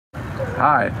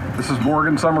Hi, this is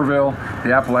Morgan Somerville,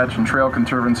 the Appalachian Trail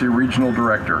Conservancy Regional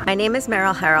Director. My name is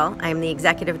Meryl Harrell. I'm the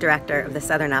Executive Director of the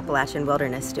Southern Appalachian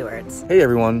Wilderness Stewards. Hey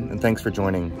everyone, and thanks for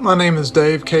joining. My name is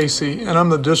Dave Casey, and I'm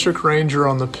the District Ranger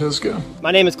on the Pisgah.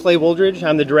 My name is Clay Wooldridge.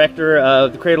 I'm the Director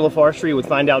of the Cradle of Forestry with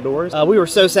Find Outdoors. We were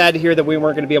so sad to hear that we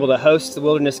weren't going to be able to host the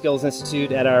Wilderness Skills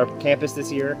Institute at our campus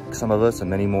this year. Some of us and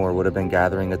many more would have been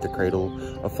gathering at the Cradle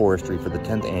of Forestry for the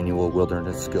 10th Annual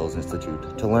Wilderness Skills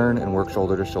Institute to learn and work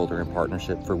shoulder to shoulder in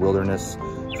partnership for wilderness,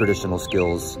 traditional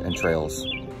skills, and trails.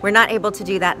 We're not able to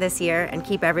do that this year and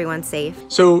keep everyone safe.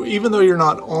 So even though you're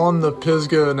not on the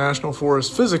Pisgah National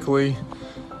Forest physically,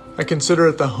 I consider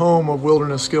it the home of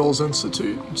Wilderness Skills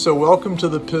Institute. So welcome to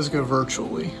the Pisgah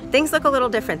virtually. Things look a little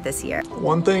different this year.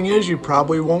 One thing is you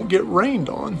probably won't get rained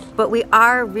on. But we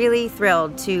are really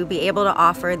thrilled to be able to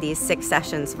offer these 6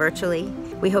 sessions virtually.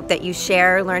 We hope that you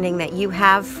share learning that you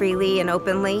have freely and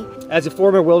openly. As a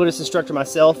former wilderness instructor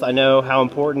myself, I know how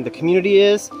important the community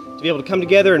is to be able to come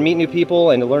together and meet new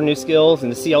people and to learn new skills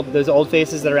and to see all those old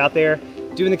faces that are out there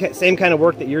doing the same kind of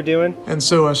work that you're doing. And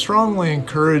so I strongly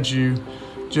encourage you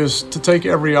just to take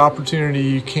every opportunity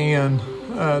you can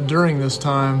during this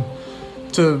time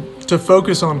to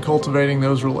focus on cultivating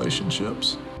those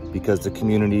relationships. Because the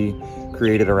community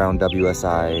created around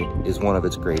WSI is one of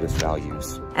its greatest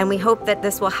values. And we hope that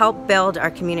this will help build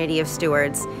our community of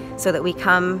stewards so that we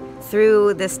come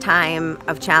through this time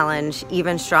of challenge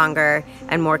even stronger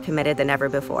and more committed than ever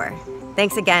before.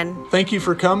 Thanks again. Thank you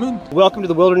for coming. Welcome to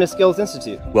the Wilderness Skills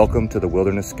Institute. Welcome to the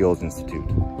Wilderness Skills Institute.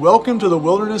 Welcome to the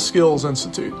Wilderness Skills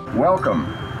Institute. Welcome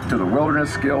to the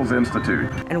Wilderness Skills Institute.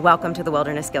 And welcome to the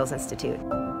Wilderness Skills Institute.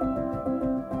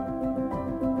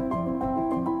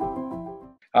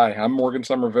 Hi, I'm Morgan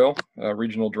Somerville,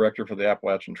 Regional Director for the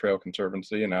Appalachian Trail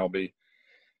Conservancy, and I'll be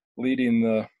leading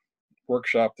the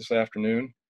workshop this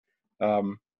afternoon.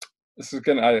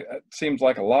 It seems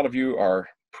like a lot of you are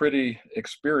pretty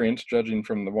experienced, judging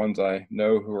from the ones I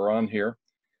know who are on here.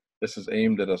 This is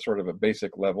aimed at a sort of a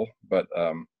basic level, but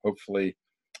hopefully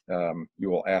you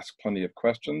will ask plenty of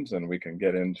questions and we can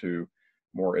get into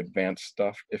more advanced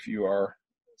stuff if you are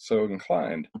so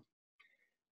inclined.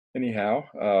 Anyhow,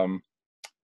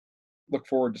 look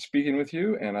forward to speaking with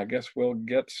you, and I guess we'll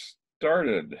get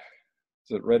started.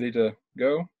 Is it ready to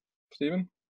go, Stephen?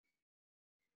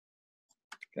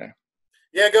 Okay.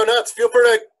 Yeah, go nuts. Feel free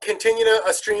to continue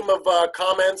a stream of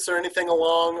comments or anything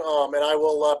along, and I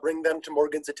will bring them to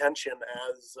Morgan's attention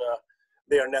as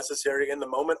they are necessary in the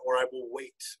moment, or I will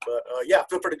wait. But yeah,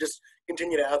 feel free to just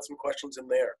continue to add some questions in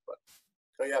there. But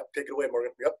so yeah, take it away,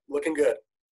 Morgan. Yep, looking good.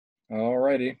 All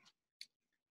righty.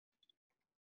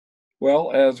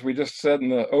 Well, as we just said in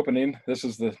the opening, this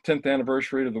is the 10th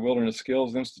anniversary of the Wilderness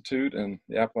Skills Institute, and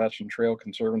the Appalachian Trail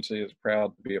Conservancy is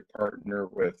proud to be a partner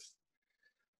with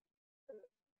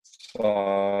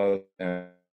SAW and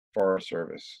Forest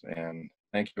Service. And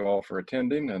thank you all for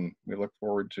attending, and we look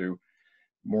forward to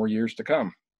more years to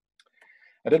come.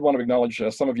 I did want to acknowledge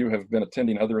some of you have been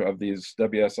attending other of these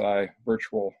WSI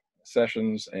virtual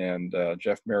sessions, and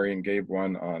Jeff Marion gave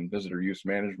one on visitor use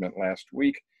management last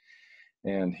week.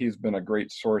 And he's been a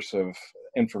great source of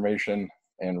information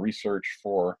and research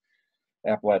for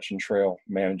Appalachian Trail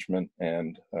management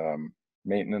and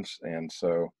maintenance. And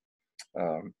so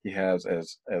he has,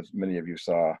 as many of you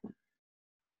saw,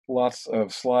 lots of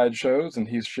slideshows, and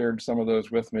he's shared some of those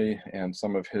with me, and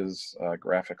some of his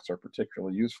graphics are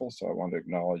particularly useful. So I want to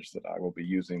acknowledge that I will be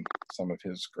using some of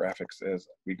his graphics as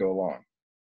we go along.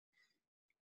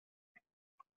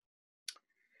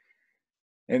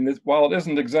 And while it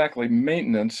isn't exactly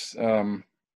maintenance,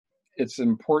 it's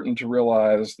important to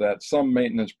realize that some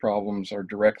maintenance problems are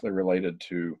directly related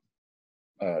to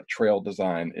trail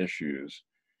design issues.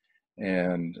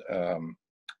 And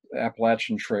the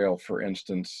Appalachian Trail, for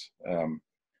instance,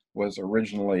 was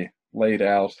originally laid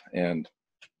out and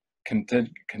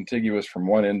contiguous from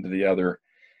one end to the other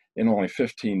in only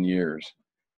 15 years.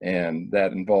 And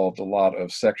that involved a lot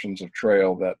of sections of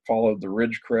trail that followed the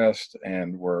ridge crest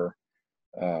and were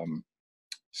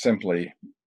simply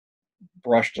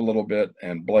brushed a little bit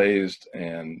and blazed,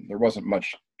 and there wasn't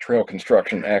much trail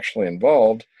construction actually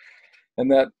involved. And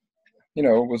that, you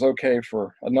know, was okay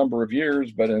for a number of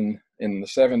years, but in the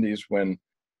 70s, when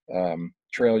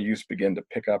trail use began to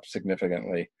pick up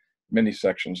significantly, many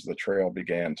sections of the trail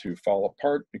began to fall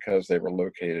apart because they were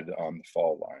located on the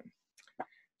fall line.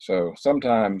 So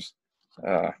sometimes,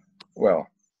 well,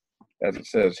 as it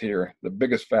says here, the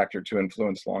biggest factor to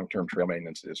influence long-term trail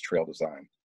maintenance is trail design.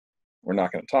 We're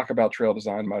not going to talk about trail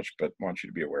design much, but want you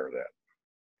to be aware of that.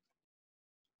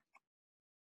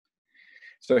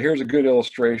 So here's a good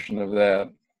illustration of that.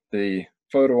 The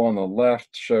photo on the left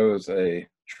shows a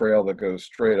trail that goes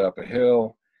straight up a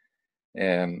hill,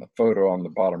 and the photo on the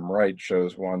bottom right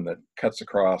shows one that cuts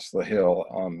across the hill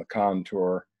on the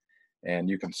contour, and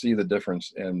you can see the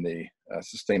difference in the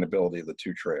sustainability of the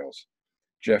two trails.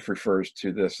 Jeff refers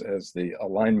to this as the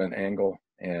alignment angle,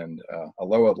 and a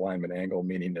low alignment angle,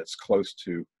 meaning it's close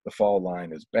to the fall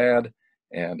line, is bad,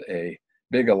 and a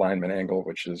big alignment angle,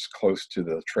 which is close to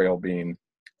the trail being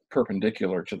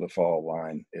perpendicular to the fall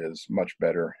line, is much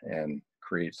better and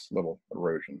creates little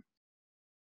erosion.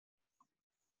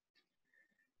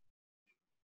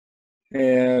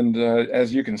 And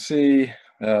as you can see,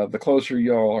 the closer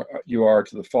you are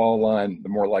to the fall line, the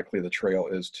more likely the trail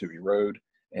is to erode,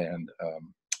 and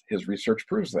his research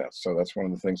proves that. So that's one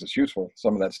of the things that's useful.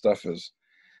 Some of that stuff is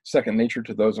second nature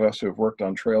to those of us who have worked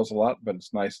on trails a lot, but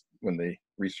it's nice when the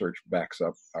research backs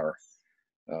up our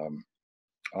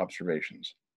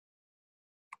observations.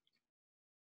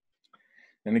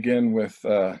 And again, with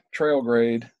trail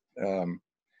grade,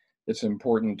 it's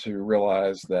important to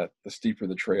realize that the steeper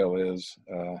the trail is,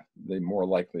 the more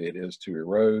likely it is to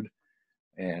erode.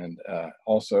 And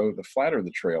also, the flatter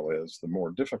the trail is, the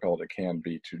more difficult it can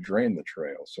be to drain the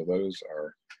trail. So those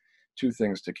are two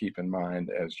things to keep in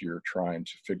mind as you're trying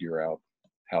to figure out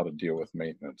how to deal with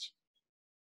maintenance.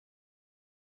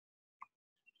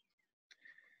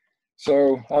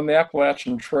 So on the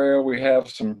Appalachian Trail, we have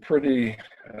some pretty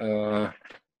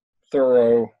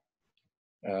thorough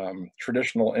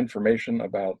traditional information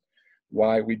about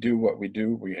why we do what we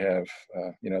do. We have,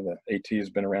 the AT has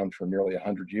been around for nearly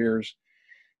 100 years,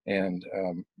 and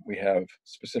we have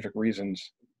specific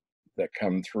reasons that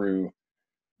come through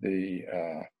the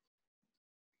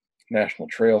National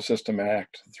Trail System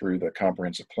Act, through the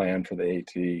Comprehensive Plan for the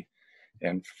AT,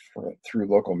 and through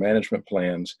local management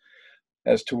plans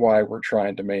as to why we're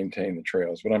trying to maintain the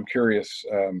trails. But I'm curious,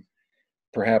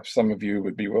 perhaps some of you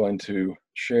would be willing to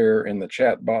share in the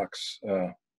chat box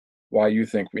why you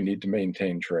think we need to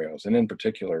maintain trails, and in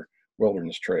particular,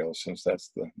 wilderness trails, since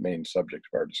that's the main subject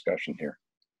of our discussion here.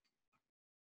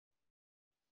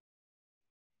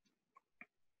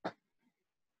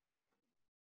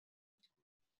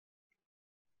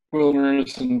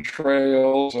 Wilderness and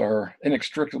trails are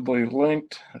inextricably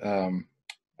linked.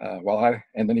 While I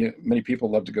and many people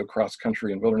love to go cross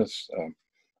country in wilderness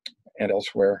and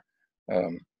elsewhere,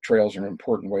 trails are an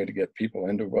important way to get people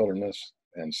into wilderness.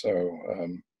 And so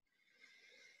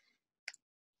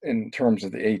in terms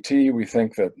of the AT, we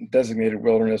think that designated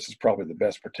wilderness is probably the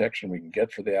best protection we can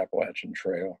get for the Appalachian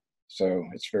Trail. So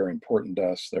it's very important to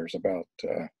us. There's about,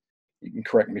 you can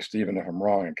correct me, Stephen, if I'm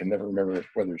wrong, I can never remember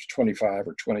whether it's 25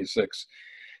 or 26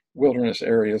 wilderness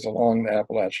areas along the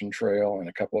Appalachian Trail, and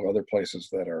a couple of other places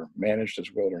that are managed as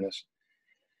wilderness.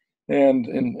 And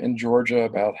in Georgia,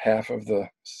 about half of the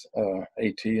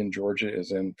AT in Georgia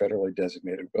is in federally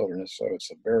designated wilderness. So it's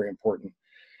very important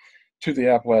to the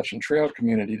Appalachian Trail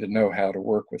community to know how to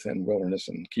work within wilderness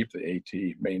and keep the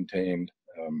AT maintained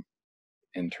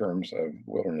in terms of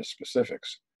wilderness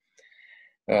specifics.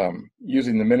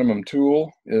 Using the minimum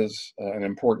tool is an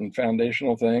important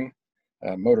foundational thing.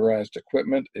 Motorized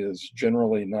equipment is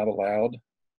generally not allowed,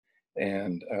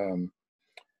 and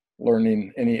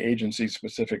learning any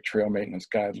agency-specific trail maintenance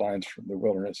guidelines for the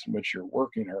wilderness in which you're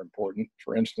working are important.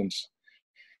 For instance,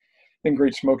 in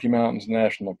Great Smoky Mountains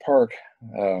National Park,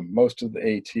 most of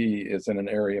the AT is in an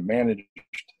area managed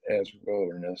as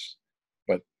wilderness,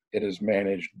 but it is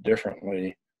managed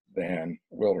differently than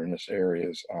wilderness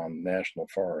areas on national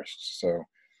forests. So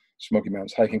Smoky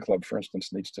Mountains Hiking Club, for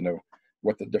instance, needs to know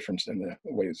what the difference in the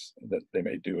ways that they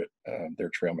may do it, their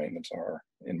trail maintenance are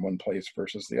in one place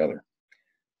versus the other.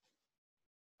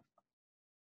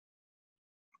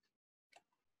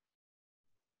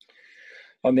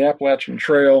 On the Appalachian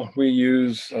Trail,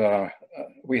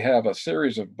 we have a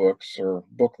series of books or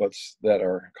booklets that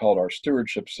are called our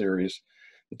stewardship series.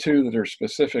 The two that are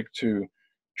specific to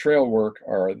trail work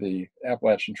are the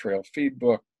Appalachian Trail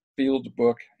Field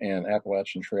Book and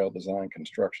Appalachian Trail Design,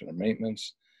 Construction, and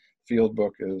Maintenance. Field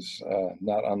Book is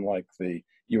not unlike the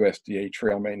USDA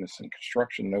Trail Maintenance and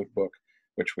Construction Notebook,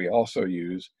 which we also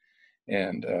use.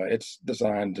 And it's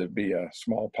designed to be a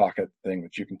small pocket thing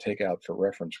that you can take out for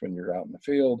reference when you're out in the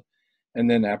field. And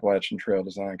then Appalachian Trail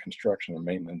Design, Construction, and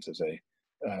Maintenance is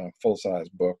a full-size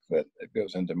book that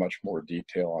goes into much more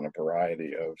detail on a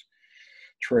variety of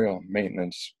trail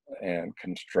maintenance and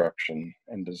construction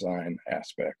and design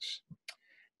aspects.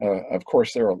 Of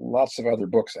course, there are lots of other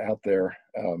books out there.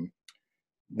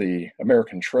 The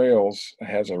American Trails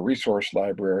has a resource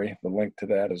library. The link to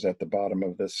that is at the bottom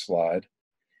of this slide.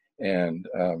 And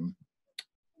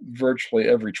virtually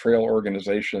every trail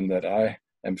organization that I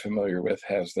am familiar with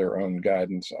has their own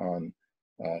guidance on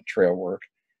trail work.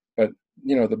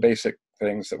 you know, the basic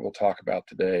things that we'll talk about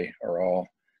today are all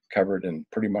covered in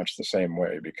pretty much the same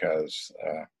way, because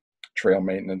trail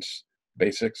maintenance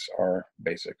basics are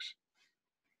basics.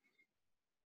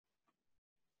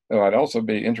 So I'd also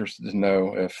be interested to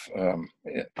know if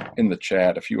in the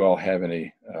chat, if you all have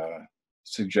any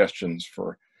suggestions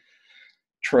for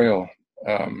trail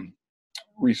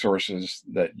resources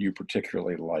that you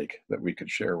particularly like that we could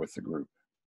share with the group.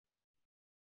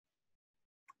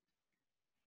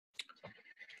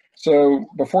 So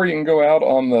before you can go out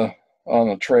on the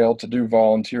trail to do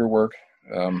volunteer work,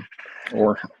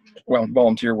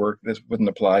 volunteer work, this wouldn't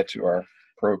apply to our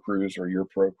pro crews or your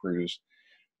pro crews,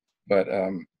 but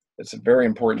it's very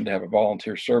important to have a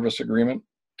volunteer service agreement,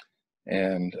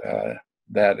 and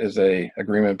that is a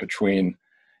agreement between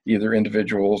either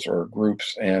individuals or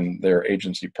groups and their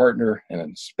agency partner, and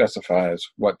it specifies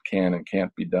what can and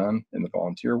can't be done in the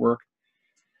volunteer work.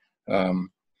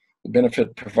 The benefit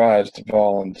it provides to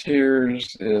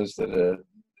volunteers is that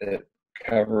it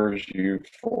covers you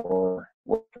for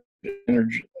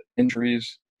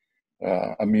injuries,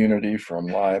 immunity from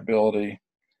liability.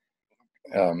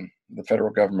 The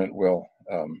federal government will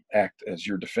act as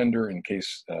your defender in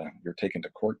case you're taken to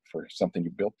court for something you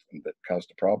built that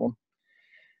caused a problem,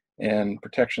 and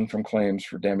protection from claims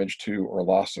for damage to or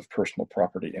loss of personal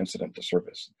property incident to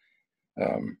service.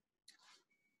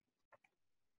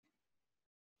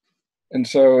 And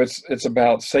so it's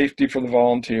about safety for the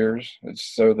volunteers.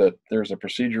 It's so that there's a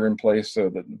procedure in place so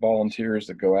that the volunteers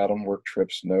that go out on work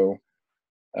trips know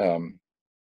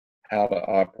how to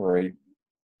operate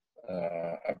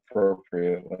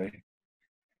appropriately.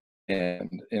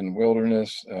 And in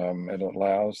wilderness, it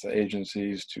allows the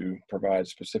agencies to provide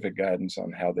specific guidance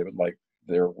on how they would like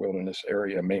their wilderness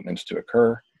area maintenance to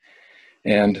occur.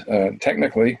 And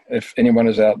technically, if anyone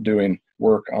is out doing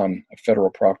work on a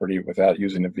federal property without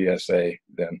using a VSA,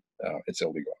 then it's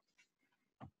illegal.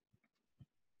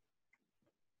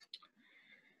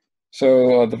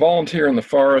 So the Volunteer in the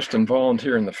Forest and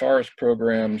Volunteer in the Forest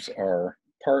programs are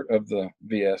part of the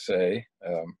VSA,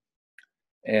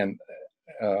 and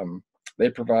they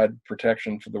provide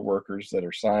protection for the workers that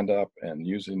are signed up and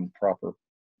using proper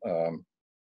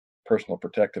personal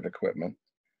protective equipment.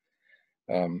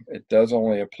 It does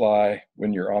only apply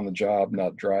when you're on the job,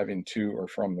 not driving to or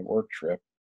from the work trip.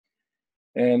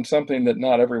 And something that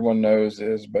not everyone knows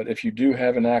is, but if you do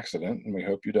have an accident, and we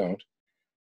hope you don't,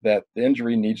 that the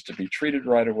injury needs to be treated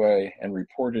right away and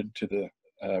reported to the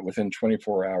within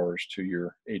 24 hours to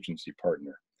your agency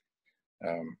partner.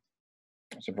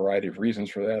 There's a variety of reasons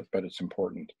for that, but it's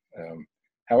important.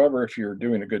 However, if you're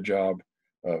doing a good job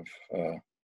of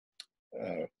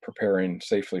preparing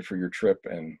safely for your trip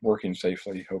and working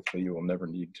safely, hopefully you will never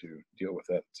need to deal with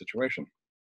that situation.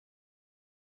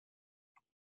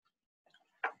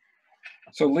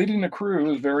 So leading a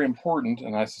crew is very important,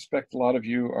 and I suspect a lot of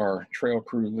you are trail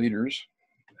crew leaders.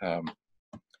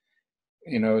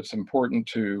 You know, it's important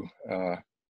to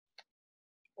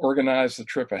organize the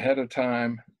trip ahead of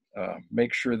time,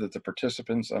 make sure that the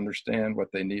participants understand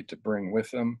what they need to bring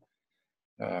with them.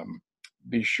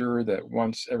 Be sure that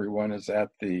once everyone is at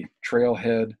the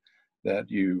trailhead, that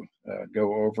you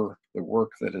go over the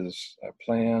work that is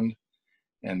planned.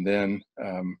 And then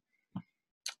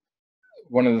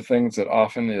one of the things that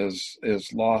often is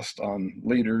lost on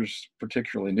leaders,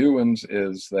 particularly new ones,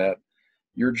 is that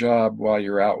your job while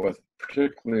you're out with,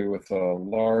 particularly with a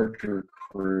larger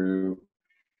crew,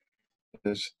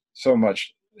 is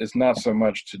not so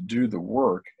much to do the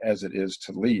work as it is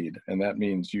to lead. And that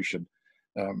means you should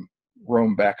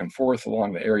roam back and forth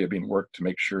along the area being worked to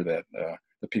make sure that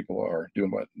the people are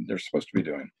doing what they're supposed to be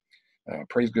doing.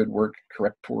 Praise good work,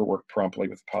 correct poor work promptly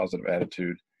with a positive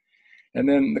attitude. And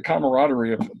then the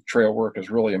camaraderie of trail work is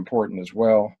really important as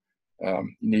well.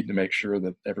 You need to make sure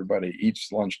that everybody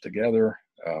eats lunch together,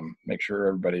 make sure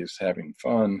everybody's having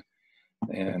fun,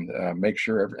 and make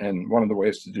sure, and one of the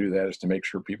ways to do that is to make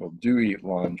sure people do eat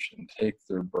lunch and take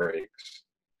their breaks,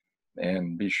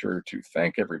 and be sure to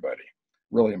thank everybody.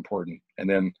 Really important. And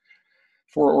then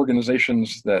for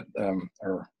organizations that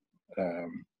are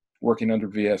working under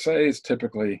VSAs,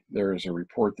 typically there is a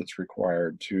report that's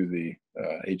required to the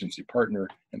agency partner,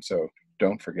 and so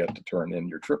don't forget to turn in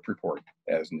your trip report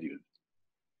as needed.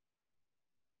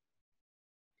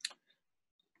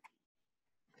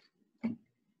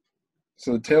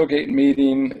 So the tailgate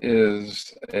meeting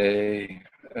is a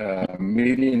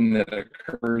meeting that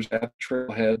occurs at the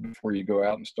trailhead before you go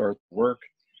out and start the work.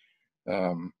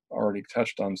 Already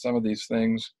touched on some of these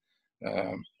things.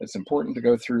 It's important to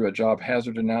go through a job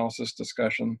hazard analysis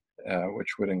discussion,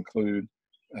 which would include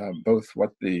both what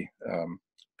the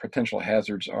potential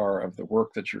hazards are of the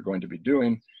work that you're going to be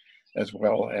doing, as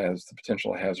well as the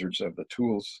potential hazards of the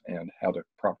tools and how to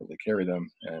properly carry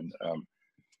them, and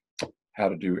how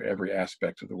to do every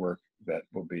aspect of the work that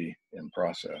will be in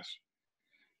process.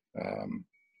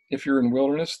 If you're in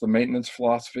wilderness, the maintenance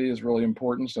philosophy is really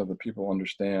important so that people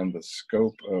understand the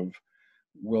scope of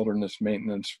wilderness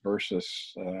maintenance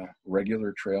versus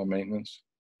regular trail maintenance.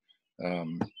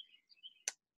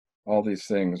 All these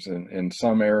things in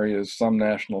some areas, some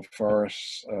national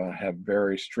forests have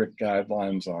very strict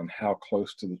guidelines on how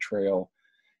close to the trail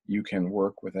you can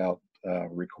work without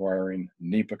requiring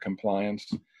NEPA compliance.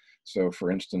 So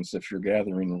for instance, if you're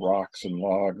gathering rocks and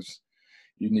logs,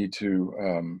 you need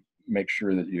to make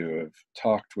sure that you have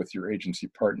talked with your agency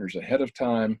partners ahead of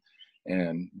time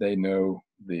and they know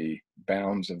the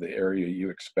bounds of the area you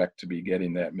expect to be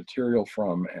getting that material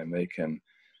from, and they can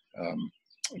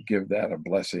give that a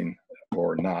blessing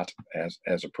or not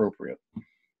as appropriate.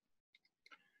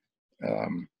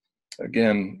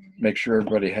 Again, make sure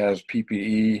everybody has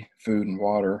PPE, food and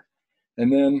water.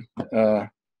 And then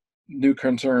new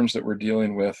concerns that we're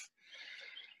dealing with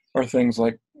are things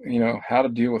like, how to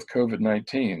deal with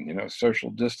COVID-19,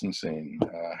 social distancing,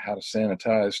 how to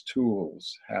sanitize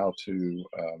tools, how to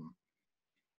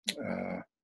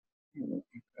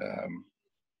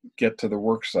get to the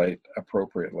work site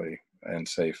appropriately and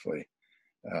safely,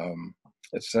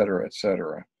 et cetera, et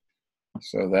cetera.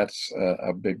 So that's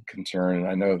a big concern. And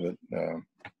I know that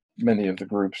many of the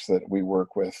groups that we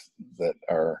work with that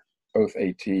are both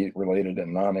AT related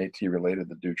and non-AT related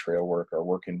that do trail work are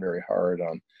working very hard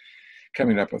on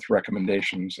coming up with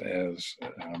recommendations as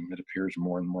it appears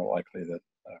more and more likely that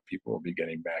people will be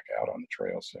getting back out on the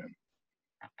trail soon.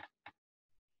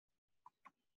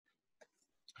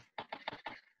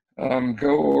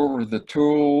 Go over the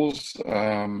tools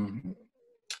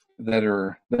that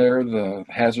are there, the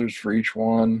hazards for each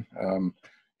one.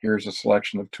 Here's a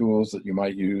selection of tools that you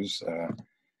might use.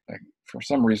 For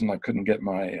some reason, I couldn't get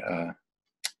my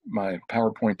my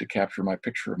PowerPoint to capture my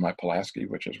picture of my Pulaski,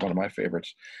 which is one of my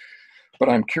favorites. But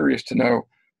I'm curious to know,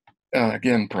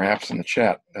 again, perhaps in the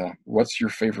chat, what's your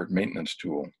favorite maintenance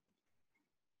tool?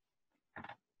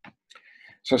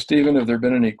 So, Stephen, have there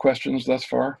been any questions thus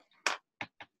far?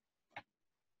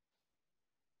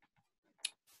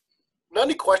 Not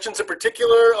any questions in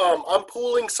particular. I'm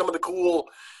pooling some of the cool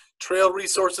trail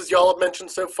resources y'all have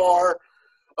mentioned so far.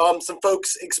 Some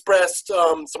folks expressed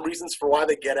some reasons for why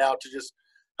they get out, to just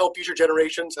help future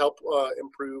generations, help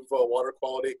improve water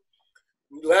quality.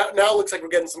 Now it looks like we're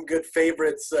getting some good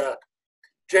favorites.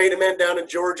 Jay DeMan down in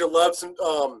Georgia loves some.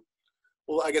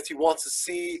 Well, I guess he wants to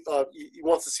see a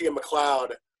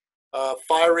McLeod.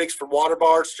 Fire rakes for water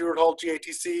bars, Stewart Hall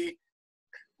GATC.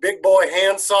 Big Boy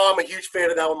handsaw, I'm a huge fan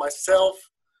of that one myself.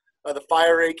 The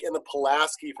fire rake and the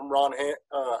Pulaski from Ron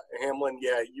Hamlin,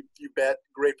 yeah, you bet.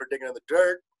 Great for digging in the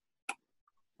dirt.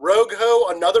 Rogue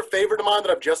Hoe, another favorite of mine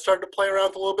that I've just started to play around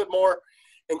with a little bit more.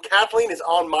 And Kathleen is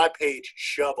on my page,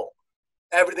 shovel.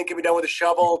 Everything can be done with a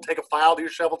shovel. Take a file to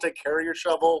your shovel, take care of your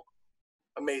shovel.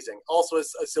 Amazing. Also a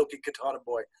silky katana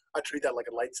boy. I treat that like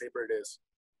a lightsaber it is.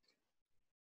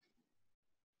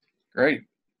 Great.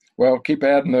 Well, keep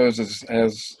adding those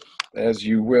as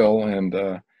you will,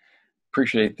 and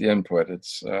appreciate the input.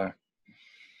 It's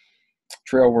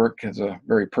trail work is a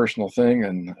very personal thing,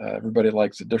 and everybody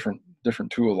likes a different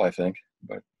tool, I think.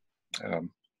 But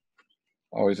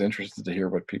always interested to hear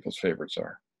what people's favorites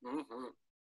are. Mm-hmm.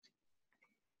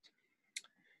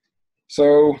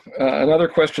 So another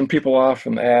question people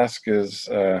often ask is,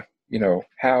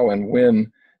 how and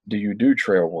when do you do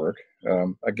trail work?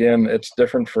 Again, it's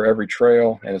different for every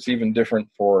trail, and it's even different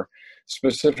for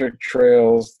specific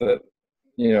trails that,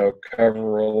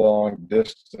 cover a long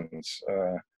distance.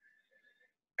 A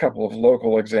couple of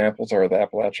local examples are the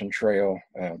Appalachian Trail.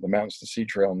 The Mountains to Sea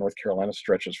Trail in North Carolina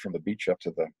stretches from the beach up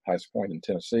to the highest point in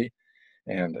Tennessee.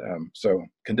 And so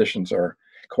conditions are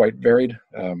quite varied.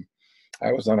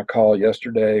 I was on a call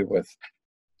yesterday with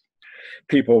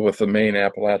people with the Maine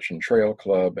Appalachian Trail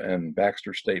Club and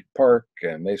Baxter State Park,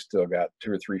 and they still got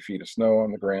 2 or 3 feet of snow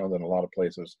on the ground in a lot of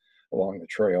places along the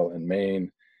trail in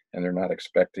Maine, and they're not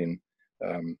expecting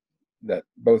that,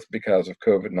 both because of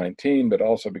COVID-19, but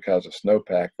also because of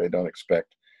snowpack. They don't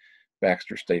expect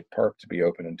Baxter State Park to be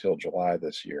open until July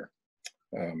this year.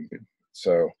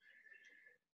 So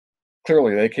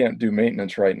clearly they can't do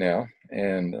maintenance right now.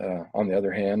 And on the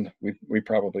other hand, we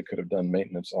probably could have done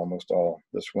maintenance almost all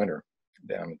this winter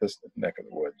down at this neck of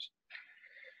the woods.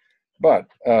 But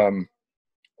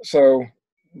so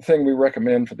the thing we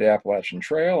recommend for the Appalachian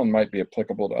Trail, and might be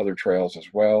applicable to other trails as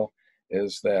well,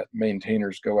 is that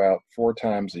maintainers go out 4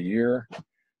 times a year.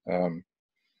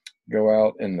 Go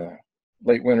out in the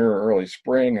late winter or early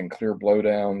spring and clear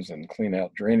blowdowns and clean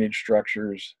out drainage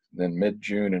structures. Then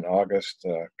mid-June and August,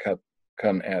 cut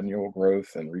annual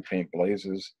growth and repaint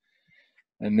blazes.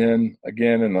 And then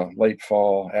again in the late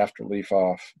fall, after leaf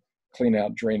off, clean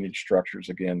out drainage structures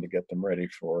again to get them ready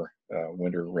for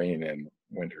winter rain and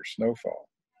winter snowfall.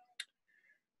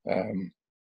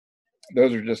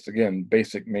 Those are just, again,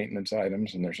 basic maintenance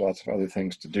items, and there's lots of other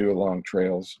things to do along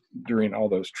trails during all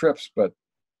those trips, but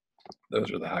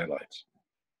those are the highlights.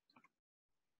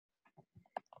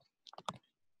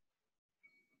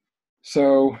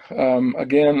 So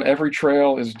again, every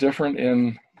trail is different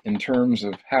in terms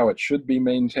of how it should be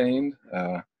maintained.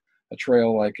 A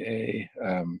trail like a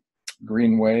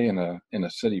greenway in a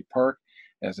city park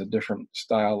has a different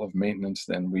style of maintenance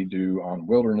than we do on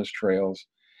wilderness trails.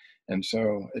 And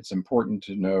so it's important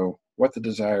to know what the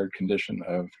desired condition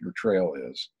of your trail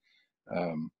is.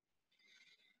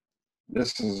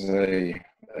 This is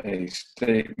a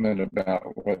statement about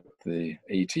what the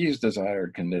AT's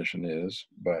desired condition is,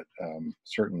 but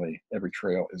certainly every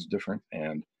trail is different.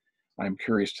 And I'm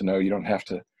curious to know, you don't have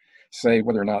to say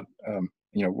whether or not,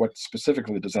 you know, what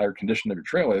specifically the desired condition of your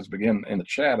trail is. But again, in the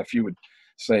chat, if you would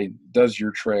say, does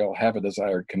your trail have a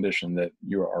desired condition that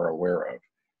you are aware of?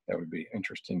 That would be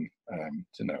interesting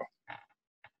to know.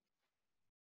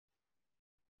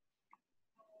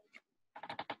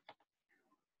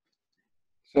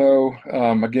 So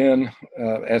again,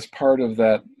 as part of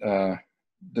that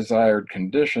desired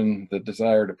condition, the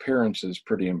desired appearance is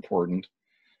pretty important.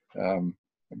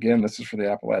 Again, this is for the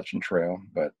Appalachian Trail,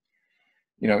 but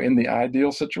you know, in the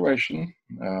ideal situation,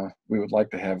 we would like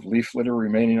to have leaf litter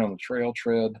remaining on the trail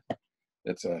tread.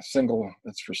 It's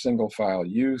for single file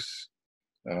use.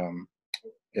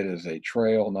 It is a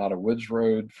trail, not a woods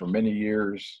road. For many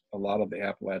years, a lot of the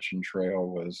Appalachian Trail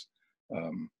was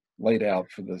laid out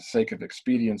for the sake of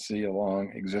expediency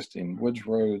along existing woods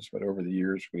roads, but over the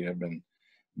years we have been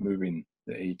moving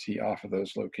the AT off of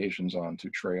those locations onto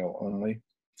trail only.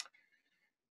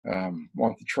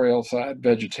 Want the trail side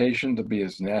vegetation to be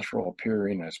as natural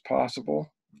appearing as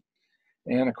possible.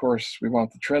 And of course, we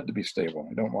want the tread to be stable.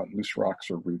 We don't want loose rocks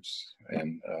or roots,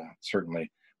 and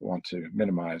certainly we want to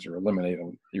minimize or eliminate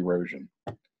erosion.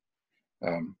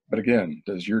 But again,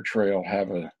 does your trail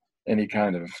have any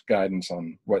kind of guidance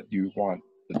on what you want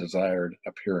the desired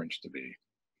appearance to be,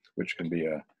 which can be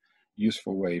a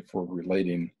useful way for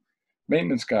relating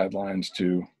maintenance guidelines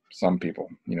to some people.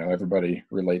 You know, everybody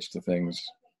relates to things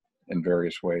in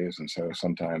various ways, and so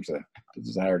sometimes the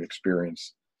desired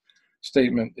experience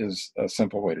statement is a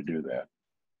simple way to do that.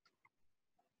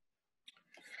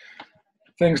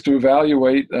 Things to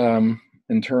evaluate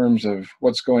in terms of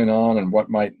what's going on and what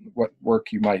work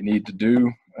you might need to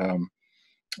do.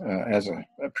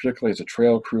 Particularly as a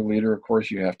trail crew leader, of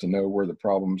course, you have to know where the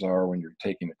problems are when you're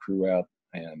taking a crew out.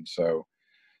 And so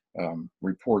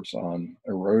reports on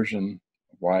erosion,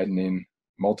 widening,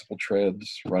 multiple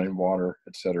treads, running water,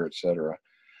 et cetera,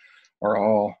 are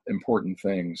all important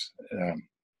things.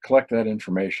 Collect that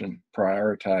information,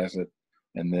 prioritize it,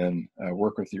 and then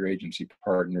work with your agency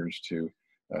partners to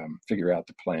figure out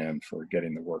the plan for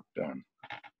getting the work done.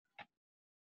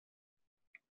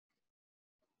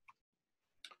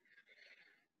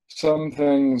 Some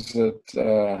things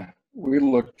that we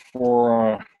look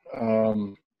for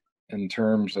in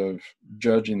terms of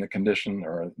judging the condition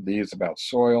are these about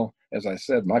soil. As I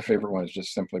said, my favorite one is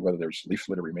just simply whether there's leaf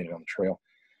litter remaining on the trail.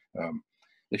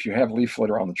 If you have leaf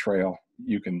litter on the trail,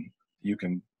 you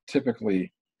can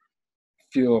typically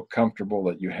feel comfortable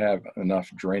that you have enough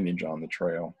drainage on the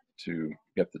trail to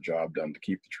get the job done, to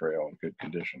keep the trail in good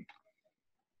condition.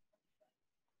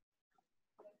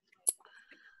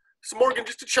 So Morgan,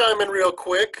 just to chime in real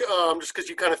quick, just because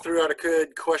you kind of threw out a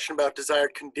good question about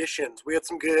desired conditions. We had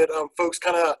some good folks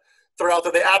kind of throw out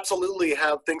that they absolutely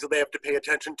have things that they have to pay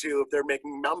attention to if they're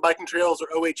making mountain biking trails or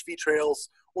OHV trails,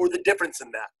 or the difference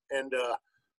in that. And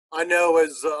I know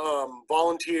as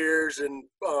volunteers and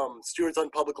stewards on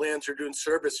public lands who are doing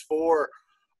service for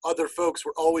other folks,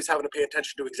 we're always having to pay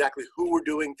attention to exactly who we're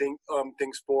doing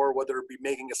things for, whether it be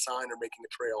making a sign or making a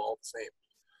trail, all the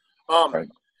same. Right.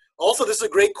 Also, this is a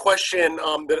great question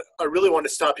that I really want to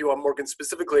stop you on, Morgan,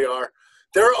 specifically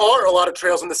there are a lot of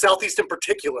trails in the Southeast in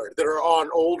particular that are on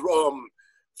old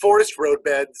forest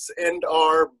roadbeds and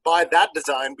are by that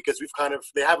design, because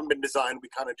they haven't been designed, we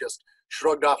kind of just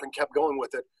shrugged off and kept going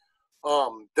with it.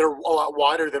 They're a lot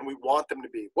wider than we want them to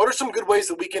be. What are some good ways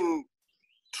that we can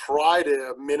try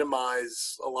to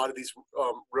minimize a lot of these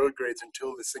road grades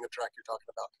until the single track you're talking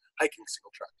about, hiking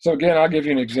single track? So again, I'll give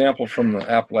you an example from the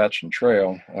Appalachian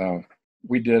Trail.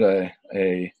 We did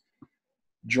a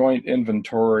joint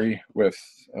inventory with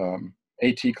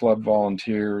AT Club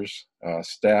volunteers,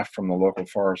 staff from the local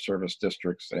Forest Service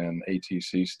districts, and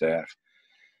ATC staff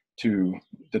to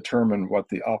determine what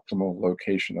the optimal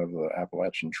location of the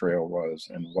Appalachian Trail was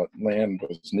and what land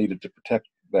was needed to protect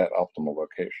that optimal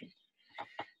location.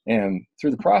 And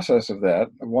through the process of that,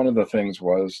 one of the things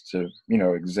was to,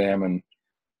 examine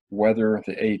whether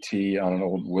the AT on an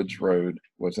old woods road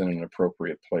was in an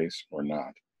appropriate place or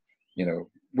not.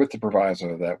 With the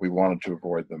proviso that we wanted to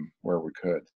avoid them where we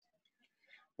could.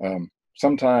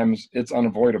 Sometimes it's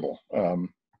unavoidable.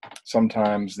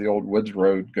 Sometimes the old woods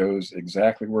road goes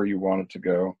exactly where you want it to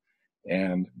go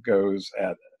and goes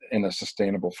in a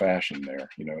sustainable fashion there.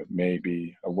 It may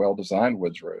be a well-designed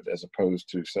woods road as opposed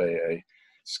to, say, a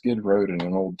skid road in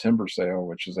an old timber sale,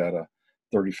 which is at a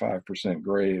 35%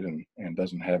 grade and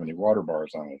doesn't have any water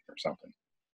bars on it or something.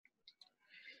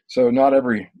 So not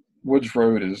every woods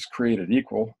road is created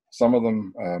equal. Some of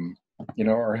them,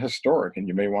 are historic, and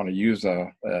you may want to use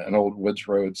an old woods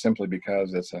road simply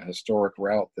because it's a historic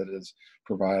route that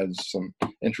provides some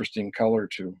interesting color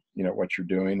to what you're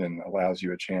doing and allows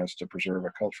you a chance to preserve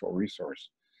a cultural resource.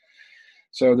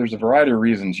 So there's a variety of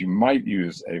reasons you might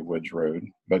use a woods road,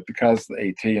 but because the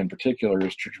AT in particular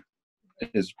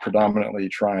is predominantly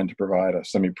trying to provide a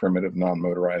semi-primitive,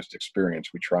 non-motorized experience,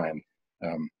 we try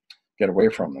and get away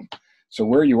from them. So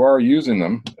where you are using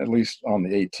them, at least on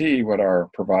the AT, what our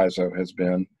proviso has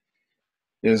been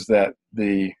is that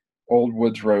the old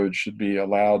woods road should be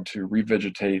allowed to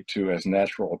revegetate to as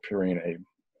natural appearing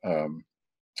a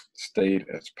state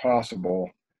as possible,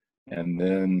 and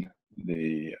then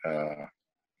the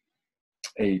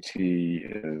AT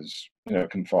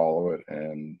can follow it.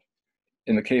 And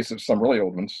in the case of some really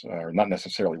old ones, or not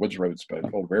necessarily woods roads,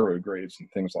 but old railroad grades and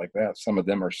things like that, some of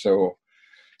them are so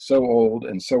old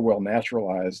and so well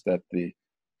naturalized that the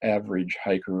average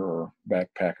hiker or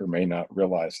backpacker may not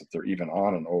realize that they're even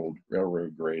on an old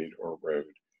railroad grade or road.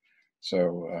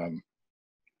 So,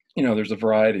 there's a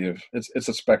variety of, it's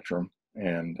a spectrum.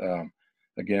 And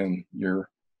again, your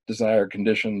desired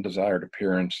condition, desired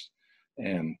appearance,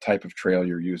 and type of trail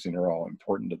you're using are all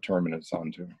important determinants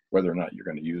onto whether or not you're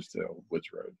going to use the old woods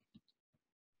road.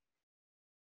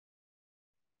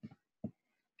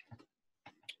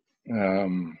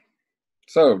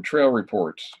 So trail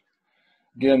reports.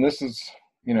 Again, this is,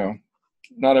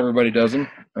 not everybody does them,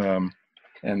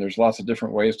 and there's lots of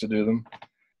different ways to do them.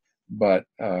 But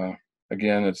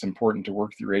again, it's important to work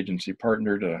with your agency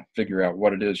partner to figure out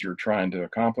what it is you're trying to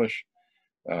accomplish,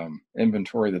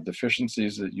 inventory the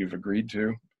deficiencies that you've agreed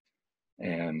to,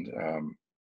 and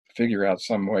figure out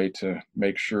some way to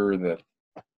make sure that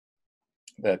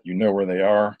you know where they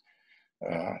are.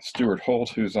 Stuart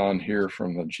Holt, who's on here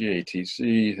from the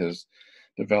GATC, has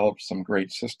developed some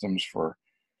great systems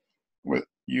with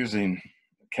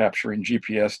capturing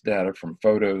GPS data from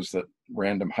photos that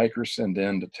random hikers send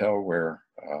in to tell where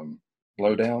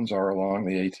blowdowns are along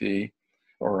the AT,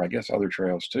 or I guess other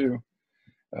trails too.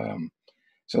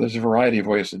 So there's a variety of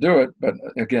ways to do it, but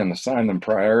again, assign them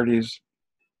priorities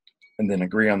and then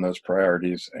agree on those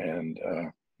priorities and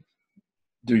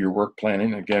do your work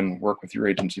planning. Again, work with your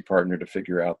agency partner to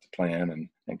figure out the plan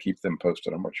and keep them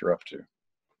posted on what you're up to.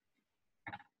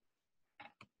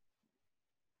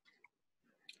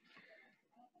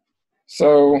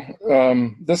 So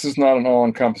this is not an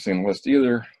all-encompassing list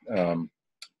either,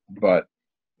 but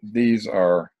these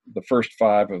are the first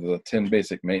 5 of the 10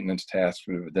 basic maintenance tasks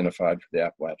we've identified for the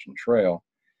Appalachian Trail.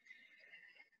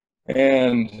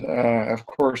 And of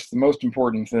course, the most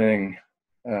important thing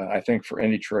I think for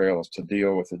any trail is to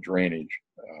deal with the drainage.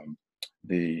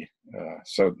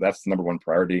 So that's the number 1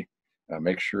 priority.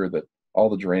 Make sure that all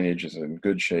the drainage is in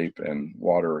good shape and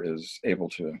water is able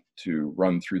to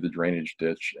run through the drainage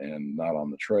ditch and not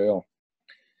on the trail.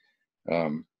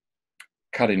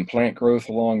 Cutting plant growth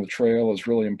along the trail is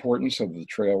really important so that the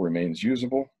trail remains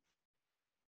usable.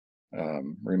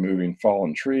 Removing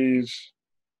fallen trees.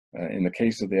 In the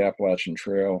case of the Appalachian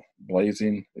Trail,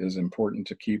 blazing is important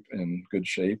to keep in good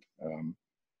shape.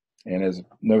 And as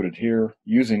noted here,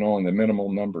 using only the minimal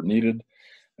number needed.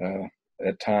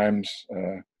 At times,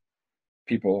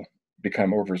 people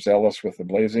become overzealous with the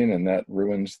blazing, and that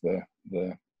ruins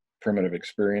the primitive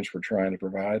experience we're trying to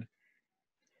provide.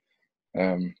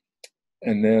 And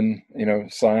then,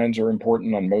 signs are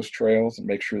important on most trails, and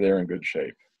make sure they're in good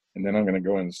shape. And then I'm going to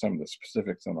go into some of the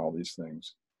specifics on all these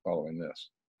things following this.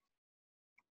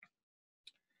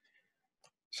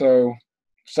 So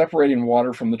separating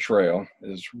water from the trail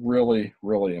is really,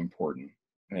 really important.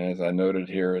 And as I noted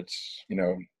here, it's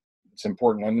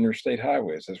important on interstate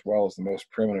highways as well as the most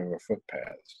primitive of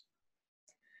footpaths.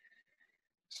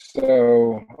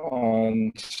 So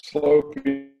on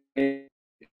sloping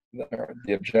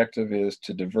the objective is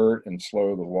to divert and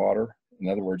slow the water. In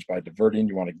other words, by diverting,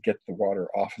 you want to get the water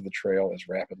off of the trail as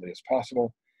rapidly as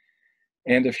possible.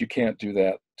 And if you can't do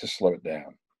that, to slow it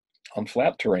down. On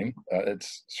flat terrain,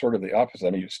 it's sort of the opposite.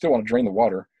 I mean, you still want to drain the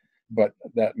water, but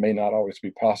that may not always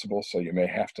be possible. So you may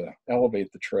have to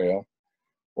elevate the trail,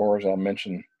 or as I'll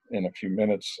mention in a few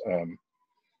minutes,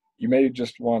 you may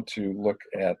just want to look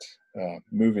at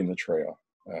moving the trail.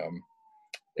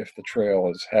 If the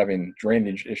trail is having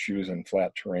drainage issues in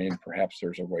flat terrain, perhaps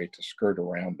there's a way to skirt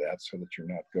around that so that you're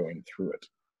not going through it.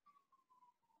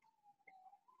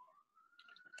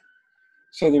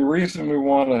 So the reason we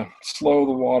want to slow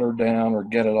the water down or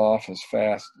get it off as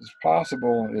fast as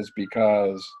possible is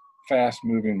because fast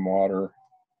moving water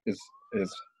is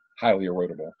highly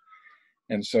erodible.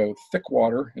 And so thick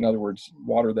water, in other words,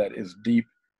 water that is deep,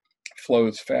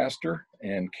 flows faster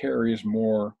and carries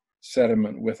more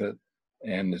sediment with it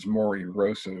and is more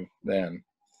erosive than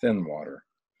thin water.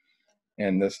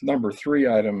 And this number 3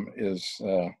 item is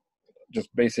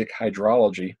just basic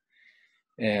hydrology.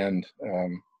 And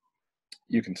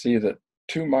you can see that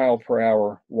 2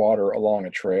 mile/hour water along a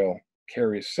trail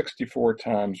carries 64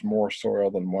 times more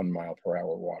soil than 1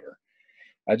 mile/hour water.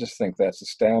 I just think that's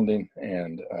astounding,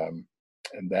 and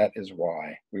that is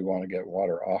why we want to get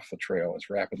water off the trail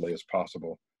as rapidly as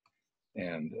possible,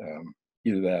 and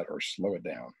either that or slow it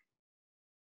down.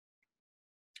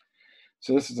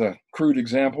 So this is a crude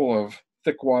example of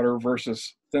thick water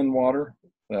versus thin water.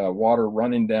 Water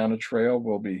running down a trail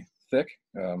will be thick.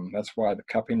 That's why the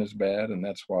cupping is bad, and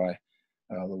that's why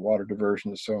the water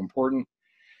diversion is so important.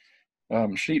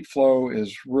 Sheet flow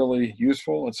is really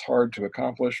useful. It's hard to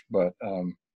accomplish, but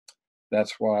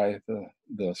that's why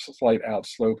the slight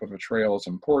outslope of a trail is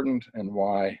important, and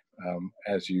why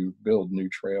as you build new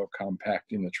trail,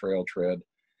 compacting the trail tread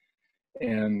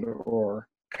and or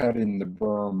cutting the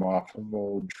berm off of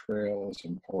old trail is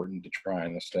important to try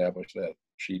and establish that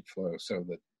sheet flow so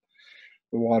that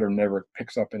the water never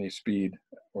picks up any speed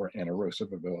or an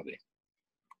erosive ability.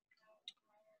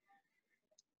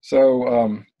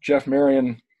 So Jeff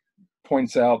Marion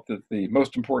points out that the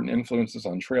most important influences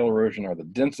on trail erosion are the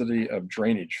density of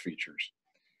drainage features.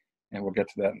 And we'll get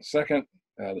to that in a second.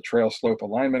 The trail slope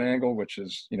alignment angle, which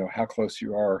is, how close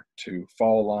you are to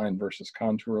fall line versus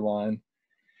contour line.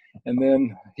 And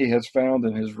then he has found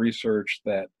in his research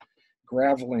that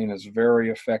graveling is very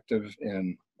effective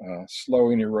in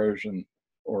slowing erosion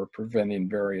or preventing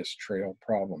various trail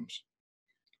problems.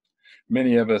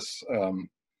 Many of us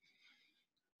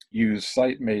use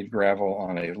site-made gravel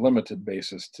on a limited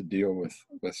basis to deal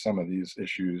with some of these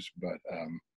issues, but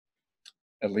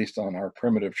at least on our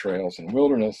primitive trails and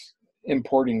wilderness,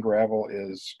 importing gravel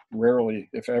is rarely,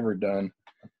 if ever, done,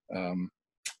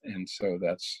 and so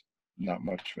that's not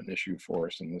much of an issue for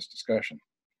us in this discussion.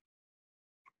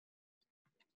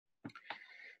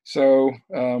 So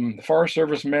the Forest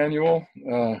Service manual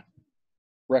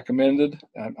recommended,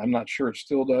 I'm not sure it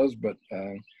still does, but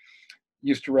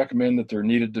used to recommend that there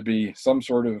needed to be some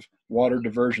sort of water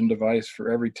diversion device for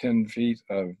every 10 feet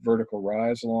of vertical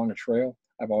rise along a trail.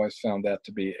 I've always found that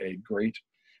to be a great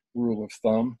rule of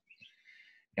thumb.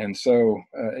 And so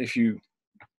if you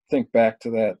think back to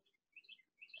that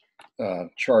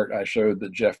chart I showed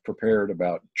that Jeff prepared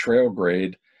about trail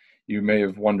grade, you may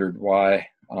have wondered why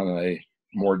on a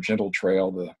more gentle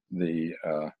trail the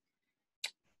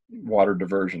water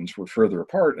diversions were further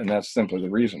apart, and that's simply the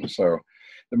reason. So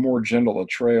the more gentle a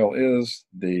trail is,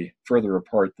 the further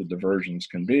apart the diversions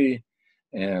can be,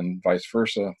 and vice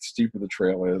versa. The steeper the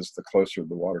trail is, the closer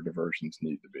the water diversions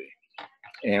need to be,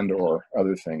 and or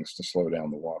other things to slow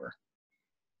down the water.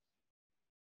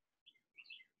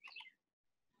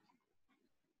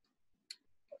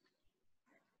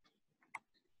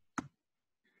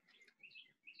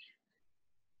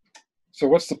 So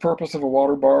what's the purpose of a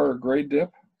water bar or grade dip?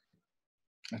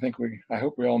 I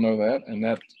hope we all know that, and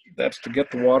that's to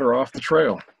get the water off the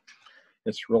trail.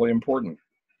 It's really important.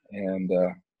 And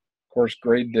of course,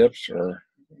 grade dips or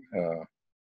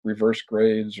reverse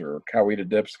grades or Coweta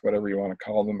dips, whatever you want to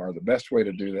call them, are the best way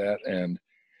to do that. And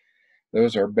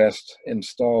those are best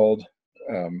installed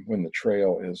when the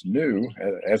trail is new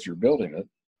as you're building it.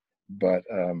 But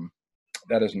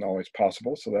that isn't always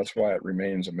possible, so that's why it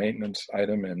remains a maintenance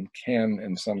item and can,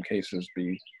 in some cases,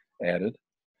 be added.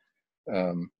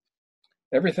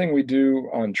 Everything we do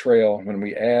on trail, when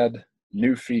we add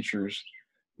new features,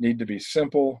 need to be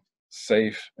simple,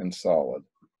 safe, and solid.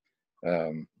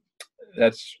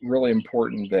 That's really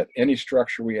important that any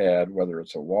structure we add, whether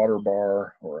it's a water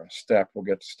bar or a step, we'll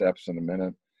get to steps in a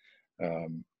minute,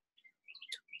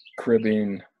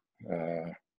 cribbing,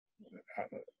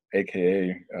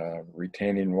 AKA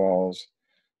retaining walls,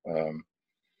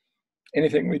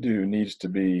 Anything we do needs to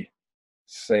be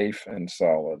safe and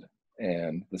solid.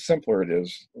 And the simpler it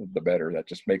is, the better. That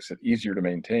just makes it easier to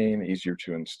maintain, easier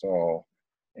to install.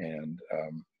 And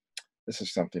this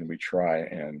is something we try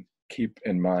and keep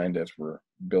in mind as we're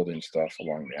building stuff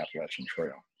along the Appalachian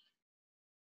Trail.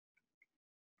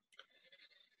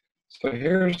 So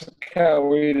here's the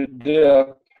Coweta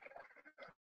Dip,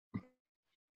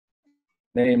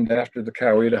 named after the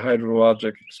Coweta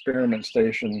Hydrologic Experiment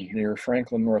Station near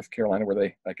Franklin, North Carolina, where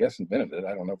they, I guess, invented it.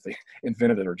 I don't know if they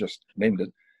invented it or just named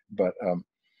it, but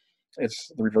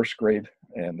it's the reverse grade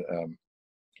and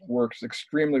works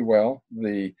extremely well.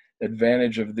 The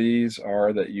advantage of these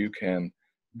are that you can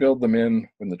build them in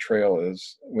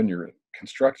when you're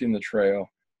constructing the trail,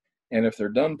 and if they're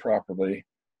done properly,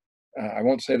 I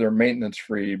won't say they're maintenance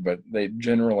free, but they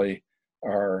generally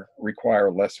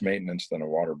require less maintenance than a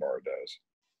water bar does.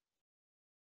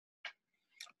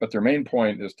 But their main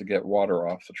point is to get water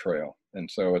off the trail, and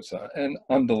so it's an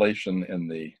undulation in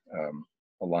the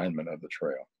alignment of the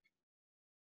trail.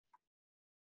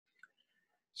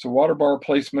 So water bar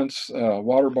placements.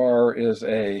 Water bar is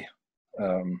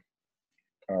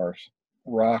our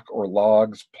rock or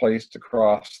logs placed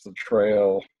across the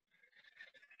trail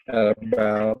at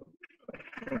about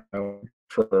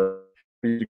for a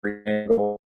 3-degree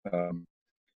angle,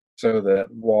 so that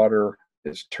water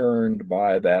is turned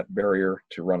by that barrier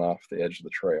to run off the edge of the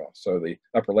trail. So the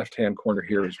upper left-hand corner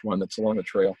here is one that's along the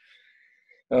trail.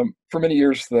 For many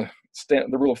years, the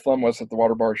rule of thumb was that the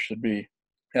water bar should be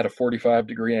at a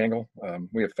 45-degree angle.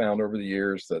 We have found over the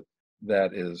years that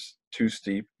that is too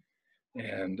steep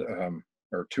and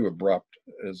or too abrupt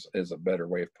is a better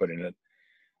way of putting it.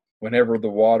 Whenever the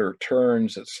water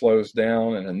turns, it slows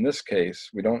down, and in this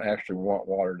case, we don't actually want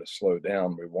water to slow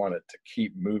down. We want it to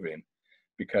keep moving,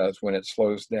 because when it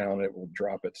slows down, it will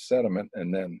drop its sediment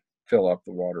and then fill up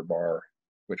the water bar,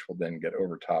 which will then get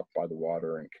overtopped by the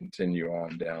water and continue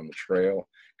on down the trail,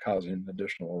 causing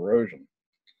additional erosion.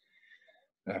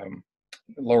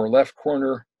 Lower left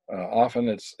corner, often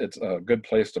it's a good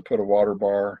place to put a water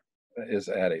bar is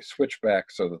at a switchback,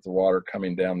 so that the water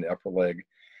coming down the upper leg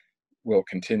will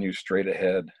continue straight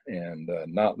ahead and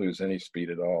not lose any speed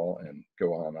at all and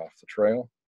go on off the trail.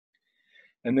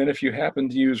 And then if you happen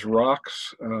to use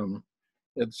rocks,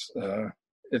 it's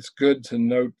good to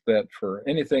note that for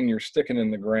anything you're sticking in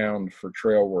the ground for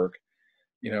trail work,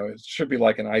 you know, it should be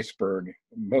like an iceberg.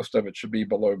 Most of it should be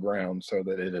below ground so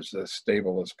that it is as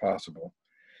stable as possible.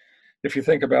 If you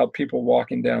think about people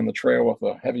walking down the trail with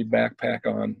a heavy backpack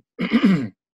on,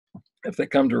 if they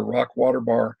come to a rock water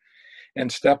bar and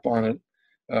step on it,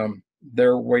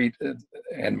 their weight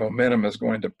and momentum is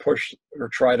going to push or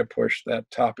try to push that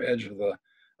top edge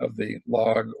of the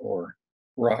log or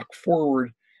rock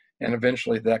forward, and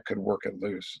eventually that could work it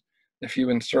loose. If you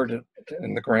insert it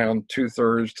in the ground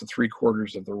 2/3 to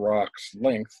 3/4 of the rock's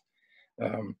length,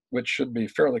 which should be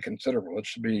fairly considerable, it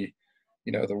should be,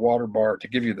 you know, the water bar, to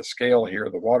give you the scale here,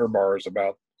 the water bar is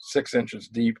about 6 inches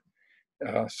deep.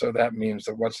 So that means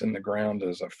that what's in the ground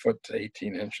is 1 foot to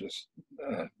 18 inches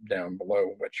down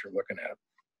below what you're looking at.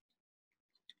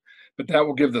 But that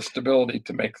will give the stability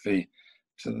to make the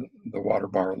water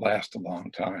bar last a long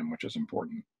time, which is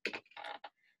important.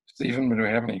 Stephen, do we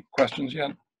have any questions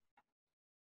yet?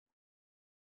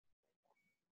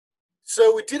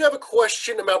 So we did have a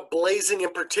question about blazing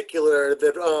in particular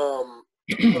that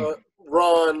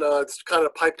Ron kind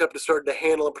of piped up to start to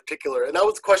handle in particular. And that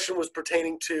was the question was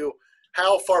pertaining to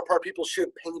how far apart people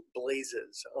should paint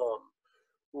blazes.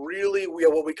 Really,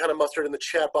 what we kind of mustered in the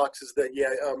chat box is that,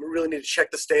 we really need to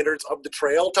check the standards of the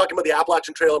trail. Talking about the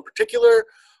Appalachian Trail in particular,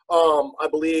 I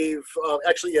believe,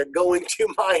 going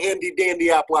to my handy dandy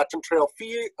Appalachian Trail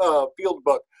field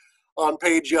book on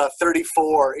page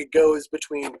 34, it goes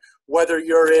between whether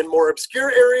you're in more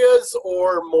obscure areas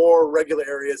or more regular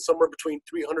areas, somewhere between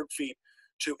 300 feet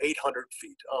to 800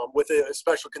 feet, with a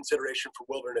special consideration for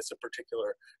wilderness in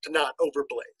particular, to not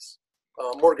overblaze.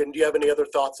 Morgan, do you have any other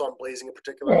thoughts on blazing in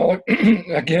particular? Well,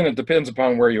 again, it depends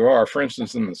upon where you are. For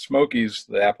instance, in the Smokies,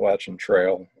 the Appalachian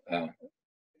Trail,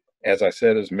 as I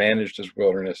said, is managed as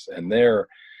wilderness, and there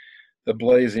the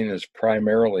blazing is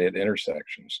primarily at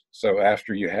intersections. So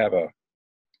after you have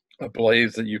a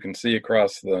blaze that you can see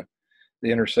across the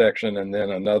intersection, and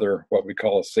then another, what we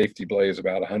call a safety blaze,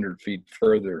 about 100 feet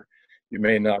further, you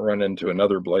may not run into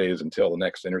another blaze until the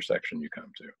next intersection you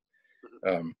come to.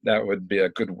 That would be a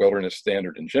good wilderness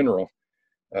standard in general.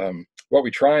 What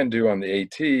we try and do on the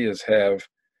AT is have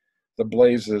the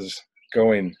blazes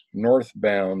going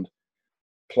northbound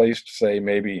placed, say,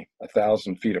 maybe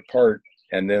 1,000 feet apart,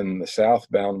 and then the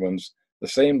southbound ones the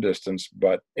same distance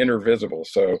but intervisible.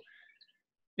 So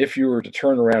if you were to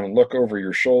turn around and look over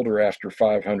your shoulder after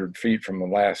 500 feet from the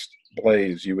last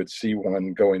blaze, you would see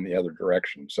one going the other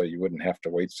direction. So you wouldn't have to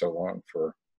wait so long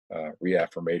for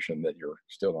reaffirmation that you're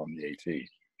still on the AT.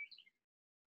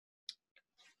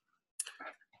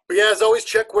 But yeah, as always,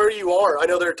 check where you are. I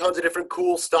know there are tons of different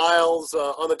cool styles.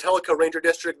 On the Tellico Ranger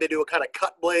District, they do a kind of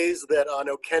cut blaze that I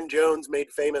know Ken Jones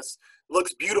made famous. It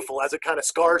looks beautiful as it kind of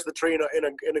scars the tree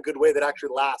in a good way that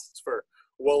actually lasts for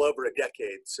well over a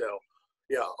decade. So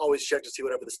yeah, always check to see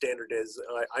whatever the standard is.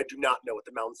 I do not know what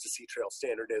the Mountains to Sea Trail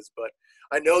standard is, but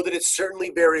I know that it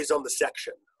certainly varies on the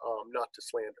section, not to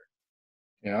slander.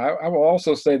 Yeah, I will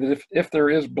also say that if there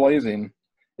is blazing,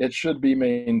 it should be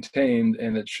maintained,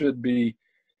 and it should be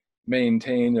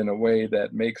maintained in a way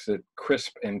that makes it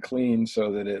crisp and clean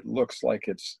so that it looks like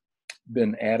it's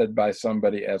been added by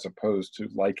somebody as opposed to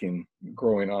lichen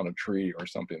growing on a tree or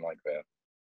something like that.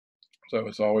 So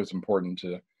it's always important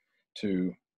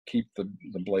to keep the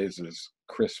blazes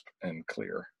crisp and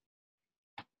clear.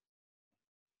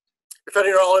 If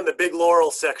any are all in the Big Laurel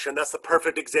section, that's the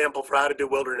perfect example for how to do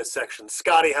wilderness sections.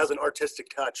 Scotty has an artistic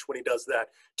touch when he does that,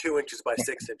 2 inches by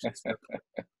 6 inches.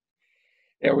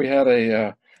 Yeah, we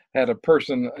had a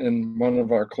person in one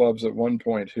of our clubs at one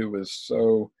point who was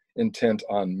so intent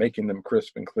on making them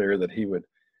crisp and clear that he would,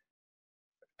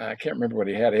 I can't remember what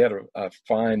he had. He had a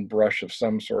fine brush of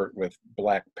some sort with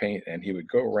black paint, and he would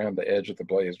go around the edge of the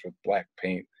blaze with black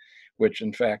paint, which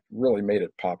in fact really made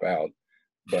it pop out.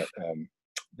 But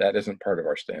that isn't part of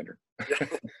our standard.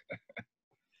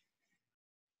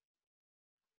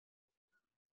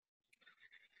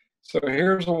 So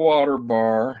here's a water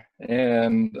bar,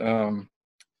 and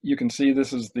you can see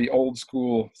this is the old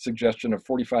school suggestion of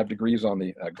 45 degrees on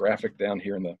the graphic down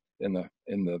here in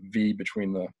the V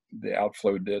between the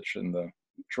outflow ditch and the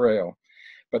trail.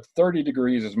 But 30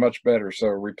 degrees is much better. So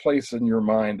replace in your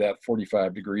mind that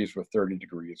 45 degrees with 30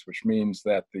 degrees, which means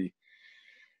that the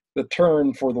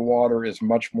turn for the water is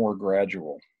much more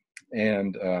gradual.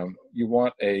 And you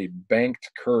want a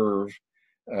banked curve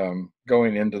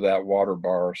going into that water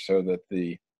bar so that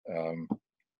the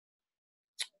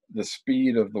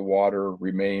speed of the water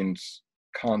remains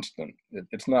constant.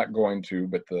 It's not going to,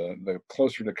 but the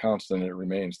closer to constant it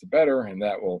remains, the better, and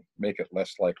that will make it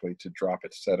less likely to drop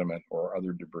its sediment or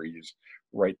other debris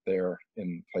right there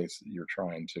in the place that you're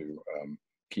trying to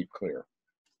keep clear.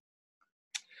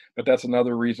 But that's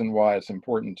another reason why it's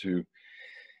important to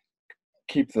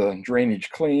keep the drainage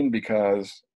clean,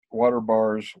 because water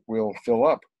bars will fill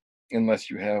up unless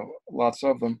you have lots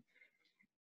of them.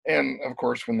 And of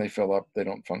course, when they fill up, they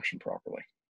don't function properly.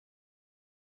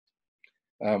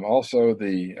 Also,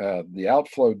 the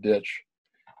outflow ditch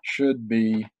should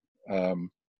be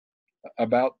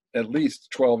about at least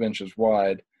 12 inches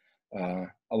wide. A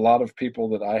lot of people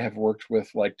that I have worked with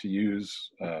like to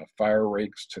use fire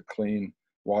rakes to clean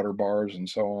water bars and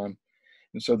so on.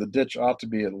 And so the ditch ought to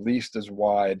be at least as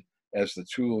wide as the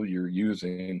tool you're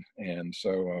using. And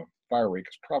so fire rake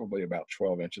is probably about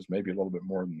 12 inches, maybe a little bit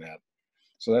more than that.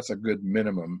 So that's a good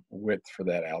minimum width for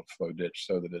that outflow ditch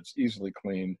so that it's easily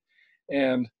cleaned.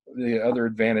 And the other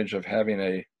advantage of having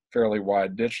a fairly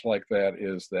wide ditch like that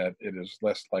is that it is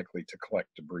less likely to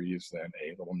collect debris than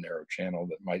a little narrow channel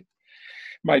that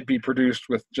might be produced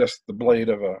with just the blade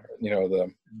of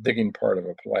the digging part of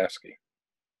a Pulaski.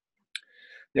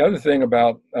 The other thing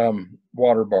about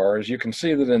water bar is you can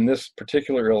see that in this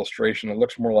particular illustration, it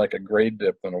looks more like a grade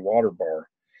dip than a water bar.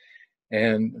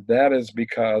 And that is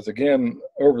because, again,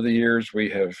 over the years, we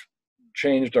have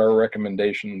changed our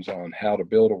recommendations on how to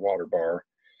build a water bar.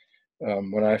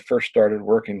 When I first started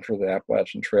working for the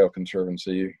Appalachian Trail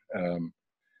Conservancy,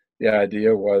 the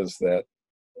idea was that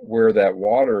where that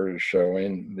water is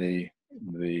showing,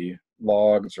 the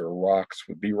logs or rocks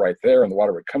would be right there, and the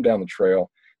water would come down the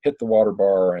trail, hit the water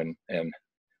bar, and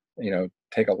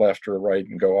take a left or a right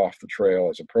and go off the trail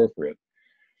as appropriate.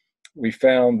 We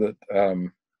found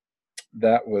that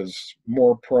that was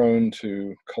more prone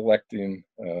to collecting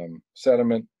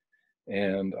sediment,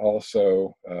 and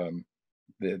also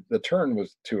the turn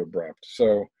was too abrupt.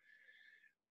 So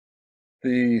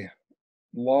the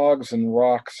logs and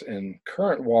rocks in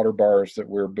current water bars that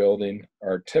we're building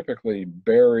are typically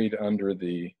buried under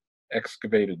the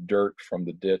excavated dirt from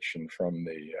the ditch and from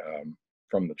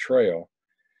the trail,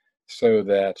 so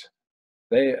that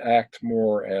they act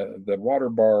more as the water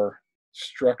bar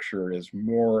structure is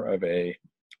more of a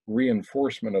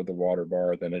reinforcement of the water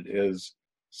bar than it is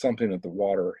something that the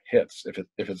water hits.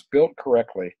 If it's built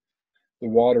correctly, the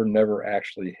water never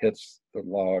actually hits the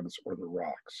logs or the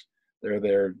rocks. They're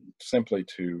there simply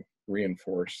to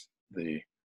reinforce the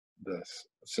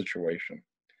situation.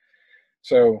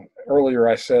 So earlier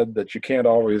I said that you can't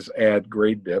always add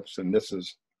grade dips, and this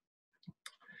is,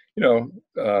 you know,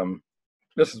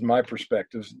 this is my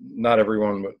perspective. Not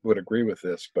everyone would agree with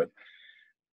this, but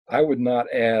I would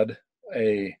not add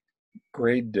a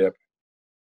grade dip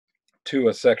to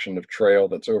a section of trail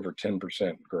that's over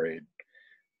 10% grade.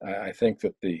 I think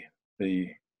that the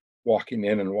walking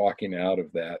in and walking out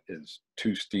of that is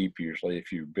too steep usually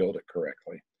if you build it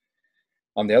correctly.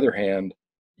 On the other hand,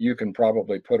 you can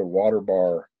probably put a water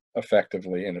bar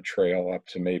effectively in a trail up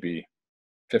to maybe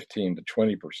 15 to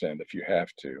 20% if you have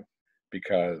to,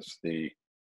 because the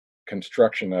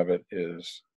construction of it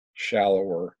is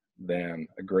shallower than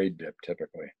a grade dip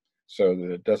typically, so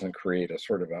that it doesn't create a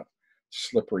sort of a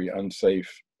slippery,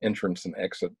 unsafe entrance and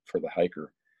exit for the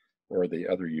hiker or the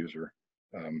other user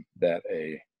that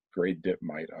a grade dip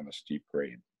might on a steep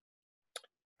grade.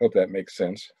 Hope that makes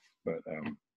sense. But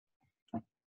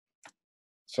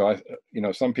so you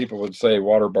know, some people would say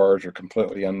water bars are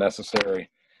completely unnecessary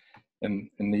in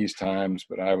these times,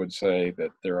 but I would say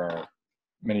that there are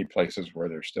many places where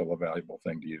they're still a valuable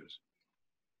thing to use.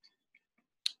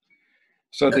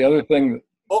 So the other thing.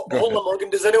 Oh, hold on, Morgan.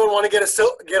 Does anyone want to get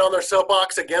on their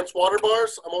soapbox against water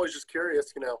bars? I'm always just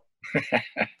curious, you know.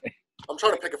 I'm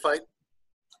trying to pick a fight.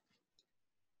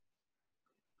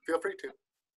 Feel free to.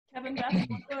 Kevin Beth,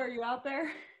 are you out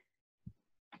there?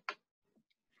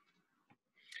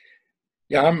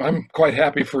 Yeah, I'm quite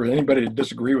happy for anybody to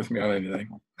disagree with me on anything.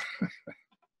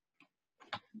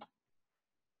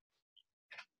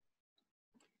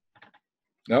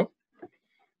 No?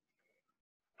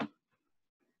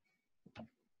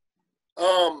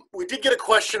 We did get a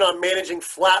question on managing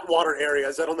flat water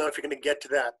areas. I don't know if you're going to get to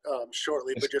that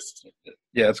shortly, but just.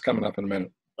 Yeah, it's coming up in a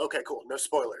minute. Okay, cool. No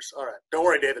spoilers. All right. Don't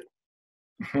worry, David.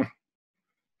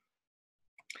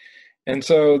 And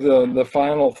so the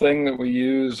final thing that we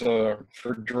use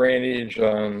for drainage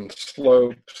on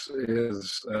slopes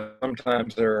is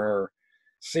sometimes there are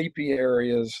seepy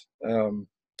areas, one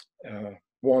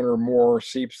or more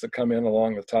seeps that come in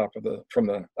along the top of from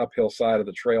the uphill side of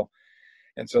the trail.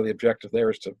 And so the objective there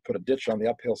is to put a ditch on the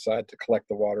uphill side to collect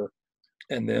the water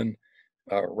and then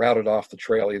route it off the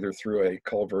trail either through a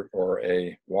culvert or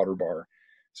a water bar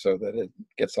so that it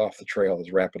gets off the trail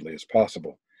as rapidly as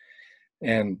possible.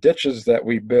 And ditches that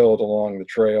we build along the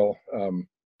trail,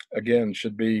 again,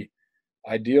 should be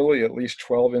ideally at least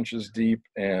 12 inches deep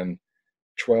and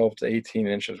 12 to 18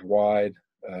 inches wide.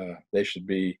 They should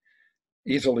be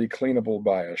easily cleanable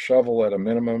by a shovel at a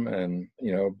minimum, and,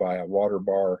 you know, by a water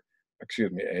bar,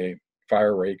 excuse me, a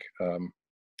fire rake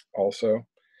also.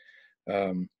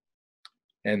 And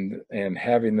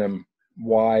having them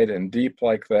wide and deep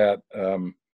like that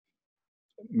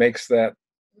makes that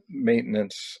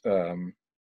maintenance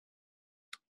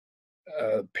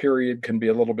period can be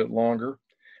a little bit longer,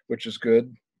 which is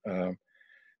good.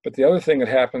 But the other thing that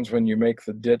happens when you make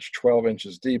the ditch 12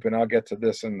 inches deep, and I'll get to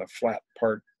this in the flat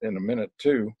part in a minute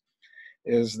too,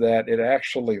 is that it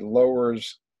actually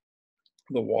lowers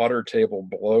the water table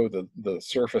below the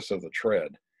surface of the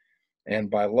tread. And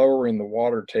by lowering the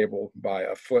water table by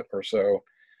a foot or so,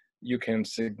 you can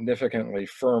significantly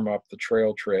firm up the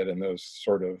trail tread in those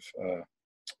sort of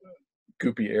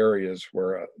goopy areas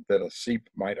where that a seep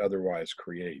might otherwise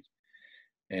create.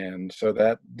 And so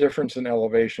that difference in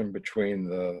elevation between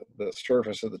the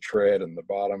surface of the tread and the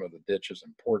bottom of the ditch is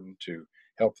important to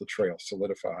help the trail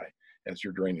solidify as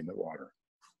you're draining the water.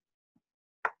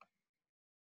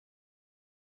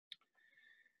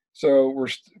 So we're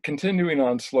continuing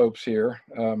on slopes here.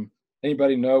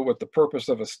 Anybody know what the purpose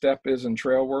of a step is in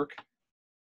trail work?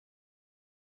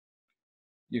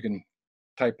 You can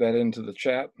type that into the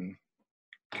chat, and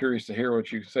curious to hear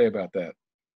what you say about that.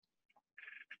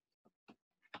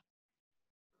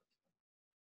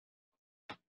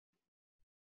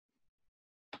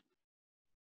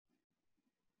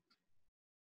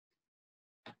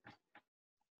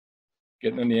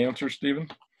 Getting any answers, Stephen?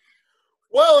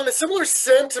 Well, in a similar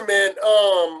sentiment,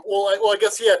 I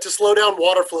guess, yeah, to slow down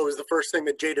water flow is the first thing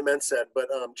that Jay Dement said. But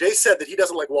Jay said that he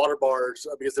doesn't like water bars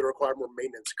because they require more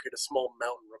maintenance, create a small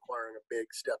mountain requiring a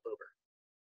big step over.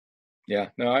 Yeah,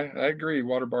 no, I agree.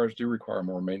 Water bars do require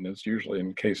more maintenance, usually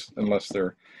unless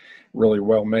they're really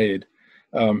well made.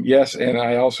 Yes, and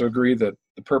I also agree that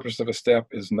the purpose of a step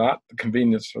is not the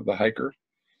convenience of the hiker.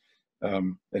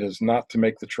 It is not to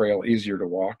make the trail easier to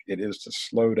walk. It is to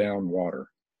slow down water.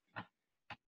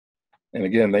 And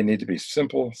again, they need to be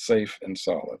simple, safe, and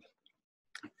solid.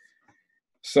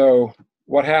 So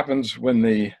what happens when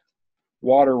the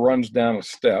water runs down a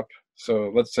step?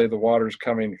 So let's say the water's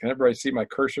coming. Can everybody see my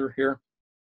cursor here?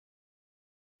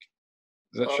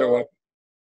 Does that show up?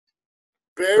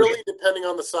 barely, depending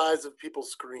on the size of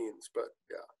people's screens, but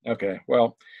yeah. Okay,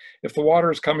 well, if the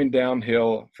water is coming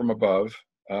downhill from above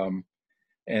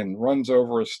and runs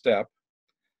over a step,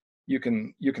 you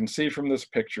can see from this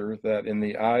picture that in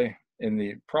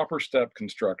the proper step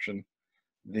construction,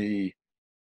 the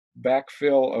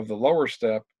backfill of the lower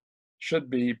step should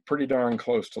be pretty darn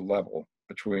close to level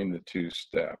between the two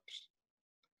steps.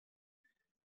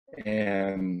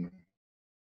 And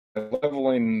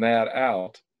leveling that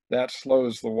out, that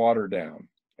slows the water down,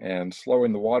 and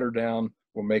slowing the water down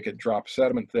will make it drop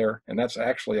sediment there. And that's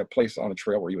actually a place on the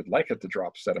trail where you would like it to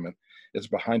drop sediment, is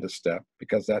behind a step,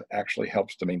 because that actually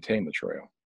helps to maintain the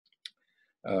trail.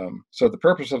 So the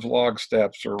purpose of log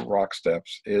steps or rock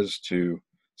steps is to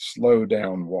slow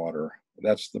down water.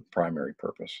 That's the primary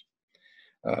purpose.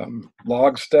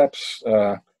 Log steps,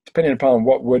 depending upon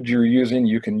what wood you're using,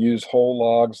 you can use whole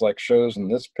logs like shows in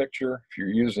this picture. If you're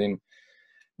using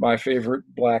my favorite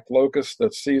black locust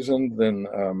that's seasoned, then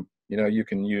you know, you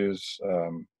can use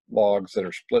logs that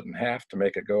are split in half to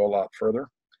make it go a lot further.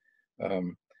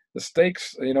 The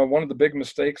stakes, you know, one of the big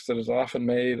mistakes that is often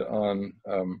made on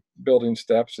building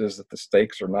steps is that the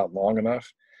stakes are not long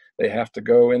enough. They have to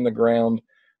go in the ground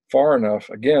far enough,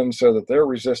 again, so that they're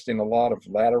resisting a lot of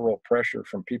lateral pressure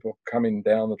from people coming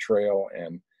down the trail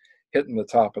and hitting the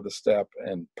top of the step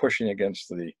and pushing against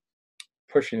the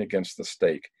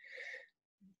stake.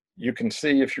 You can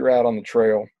see, if you're out on the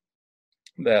trail,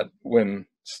 that when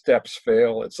steps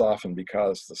fail, it's often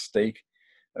because the stake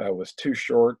was too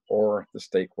short, or the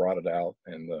stake rotted out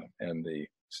and the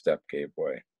step gave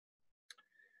way.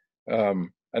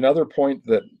 Another point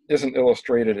that isn't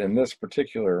illustrated in this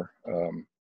particular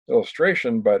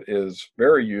illustration, but is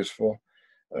very useful,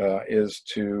 is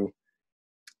to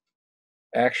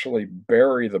actually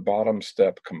bury the bottom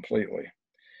step completely.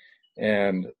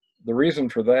 And the reason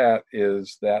for that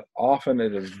is that often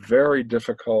it is very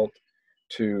difficult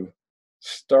to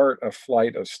start a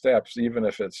flight of steps, even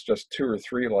if it's just 2 or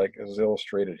 3, like is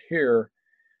illustrated here,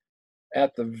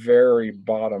 at the very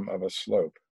bottom of a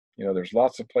slope. You know, there's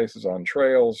lots of places on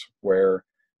trails where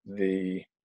the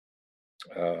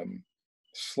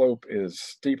slope is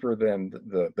steeper than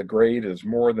the grade is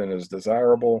more than is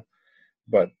desirable,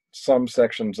 but some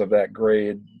sections of that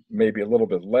grade may be a little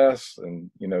bit less,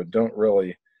 and, you know, don't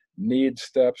really need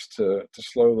steps to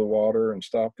slow the water and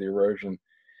stop the erosion.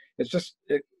 It's just,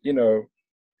 you know,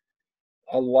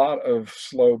 a lot of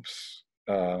slopes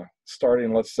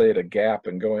starting, let's say, at a gap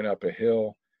and going up a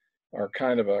hill are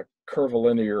kind of a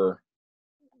curvilinear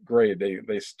grade.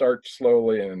 They start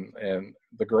slowly, and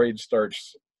the grade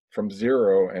starts from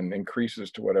 0 and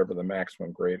increases to whatever the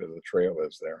maximum grade of the trail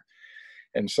is there.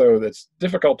 And so it's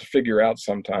difficult to figure out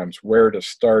sometimes where to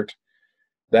start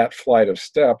that flight of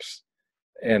steps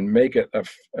and make it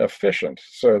efficient,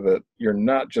 so that you're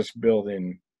not just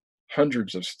building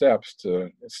hundreds of steps to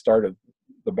start at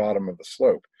the bottom of the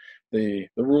slope. The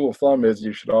rule of thumb is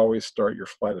you should always start your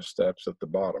flight of steps at the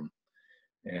bottom.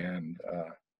 And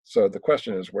so the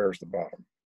question is, where's the bottom?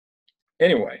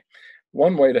 Anyway,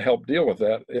 one way to help deal with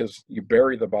that is you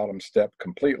bury the bottom step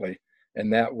completely.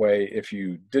 And that way, if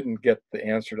you didn't get the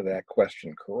answer to that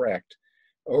question correct,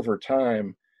 over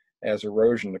time, as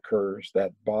erosion occurs,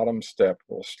 that bottom step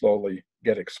will slowly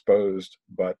get exposed,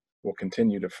 but will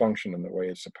continue to function in the way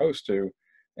it's supposed to,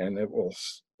 and it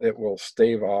will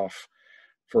stave off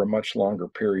for a much longer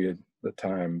period of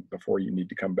time before you need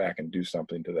to come back and do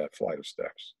something to that flight of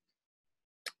steps.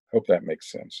 Hope that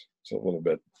makes sense. It's a little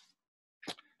bit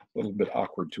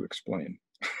awkward to explain.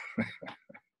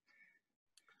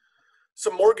 So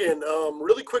Morgan,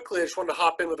 really quickly, I just wanted to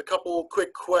hop in with a couple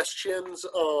quick questions.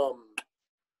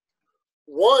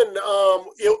 One,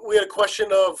 we had a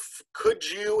question of, could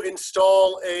you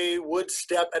install a wood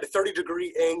step at a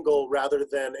 30-degree angle rather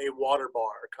than a water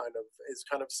bar? Kind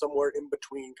of somewhere in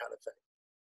between kind of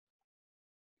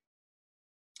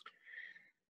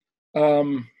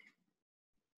thing.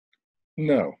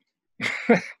 No.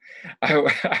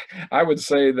 I would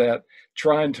say that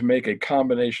trying to make a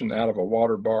combination out of a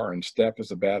water bar and step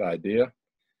is a bad idea.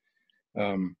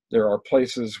 There are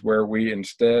places where we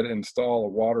instead install a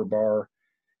water bar,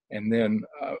 and then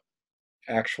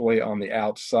actually on the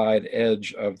outside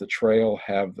edge of the trail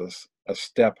have a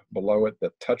step below it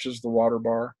that touches the water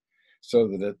bar, so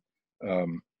that it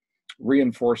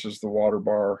reinforces the water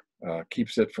bar,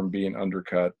 keeps it from being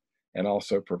undercut, and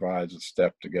also provides a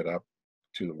step to get up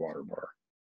to the water bar,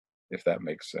 if that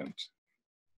makes sense.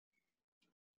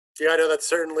 Yeah, I know that's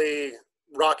certainly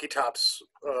Rocky Top's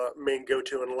main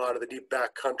go-to in a lot of the deep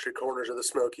back country corners of the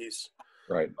Smokies.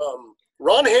 Right.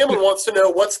 Ron Hammond wants to know,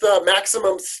 what's the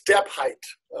maximum step height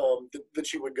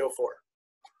that you would go for?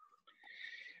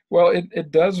 Well,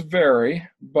 it does vary,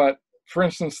 but for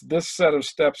instance, this set of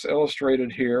steps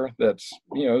illustrated here, that's,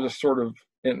 you know, just sort of,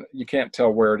 you can't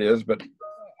tell where it is, but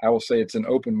I will say it's in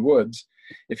open woods.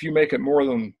 If you make it more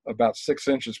than about 6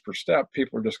 inches per step,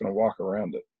 people are just going to walk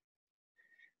around it.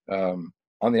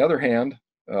 On the other hand,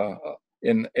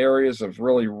 in areas of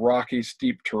really rocky,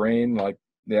 steep terrain like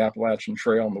the Appalachian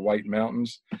Trail and the White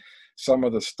Mountains, some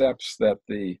of the steps that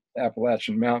the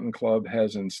Appalachian Mountain Club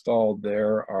has installed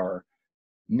there are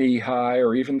knee-high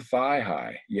or even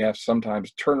thigh-high. You have to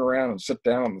sometimes turn around and sit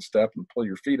down on the step and pull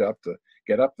your feet up to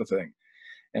get up the thing.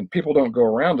 And people don't go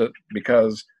around it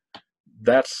because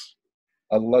that's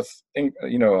a less,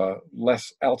 you know, a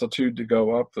less altitude to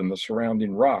go up than the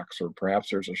surrounding rocks, or perhaps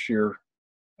there's a sheer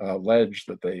ledge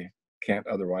that they can't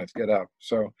otherwise get up.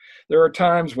 So there are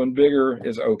times when bigger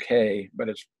is okay, but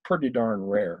it's pretty darn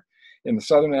rare. In the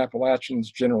Southern Appalachians,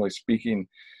 generally speaking,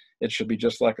 it should be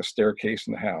just like a staircase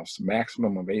in the house.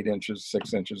 Maximum of 8 inches,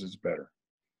 6 inches is better.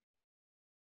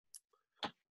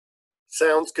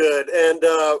 Sounds good. And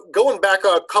going back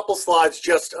a couple slides,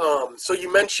 just so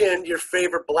you mentioned your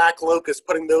favorite black locust,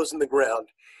 putting those in the ground.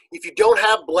 If you don't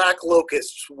have black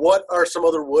locusts, what are some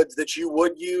other woods that you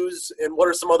would use, and what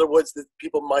are some other woods that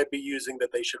people might be using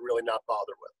that they should really not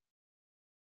bother with?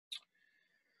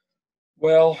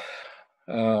 Well,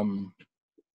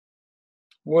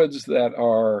 woods that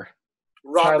are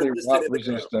highly rot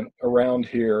resistant around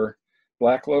here,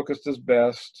 black locust is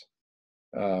best.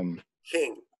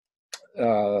 King.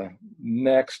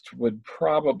 Next would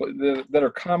probably, that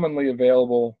are commonly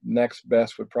available, next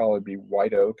best would probably be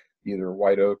white oak, either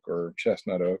white oak or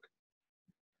chestnut oak.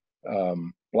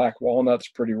 Black walnut's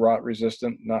pretty rot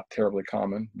resistant, not terribly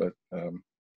common, but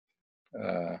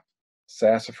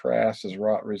sassafras is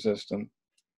rot resistant.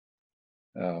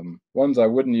 Ones I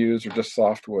wouldn't use are just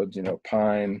softwoods, you know,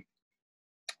 pine,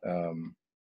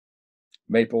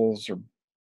 maples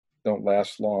don't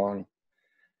last long.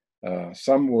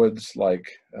 Some woods like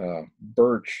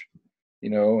birch, you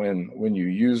know, and when you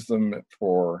use them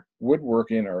for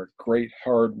woodworking, are great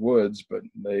hard woods, but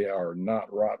they are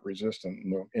not rot resistant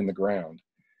in the ground.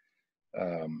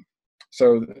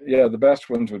 So yeah, the best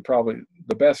ones would probably,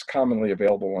 the best commonly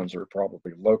available ones are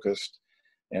probably locust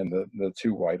and the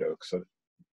 2 white oaks that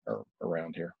are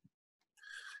around here.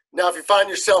 Now, if you find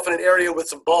yourself in an area with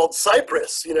some bald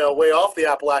cypress, you know, way off the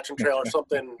Appalachian Trail or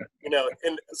something, you know,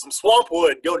 and some swamp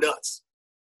wood, go nuts.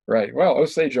 Right. Well,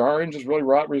 Osage orange is really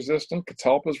rot resistant.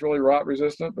 Catalpa is really rot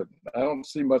resistant, but I don't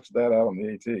see much of that out on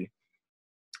the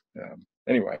AT.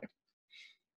 Anyway.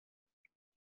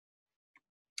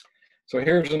 So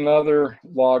here's another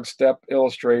log step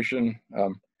illustration.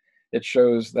 It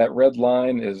shows that red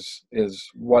line is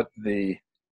what the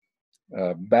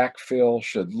backfill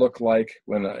should look like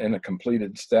when in a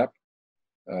completed step.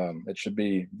 It should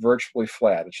be virtually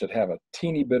flat. It should have a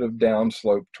teeny bit of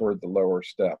downslope toward the lower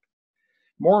step.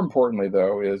 More importantly,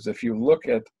 though, is if you look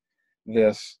at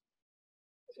this,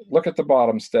 look at the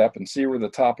bottom step and see where the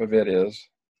top of it is,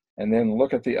 and then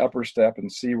look at the upper step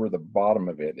and see where the bottom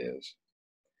of it is.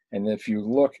 And if you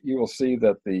look, you will see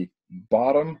that the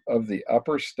bottom of the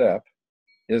upper step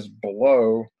is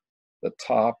below the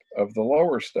top of the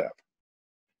lower step.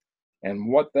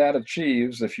 And what that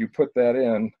achieves, if you put that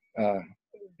in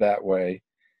that way,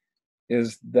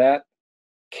 is that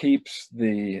keeps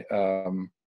the,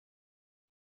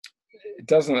 it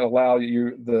doesn't allow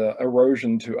you the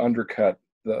erosion to undercut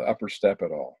the upper step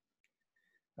at all.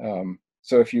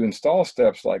 So if you install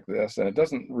steps like this, and it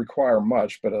doesn't require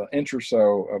much, but an inch or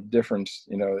so of difference,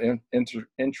 you know, inch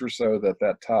or so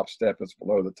that top step is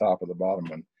below the top of the bottom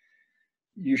one,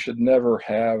 you should never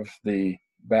have the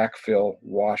backfill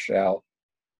wash out,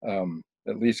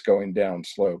 at least going down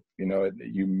slope. You know,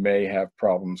 you may have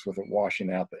problems with it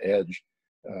washing out the edge,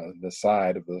 the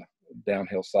side of the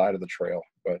downhill side of the trail,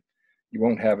 but you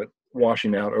won't have it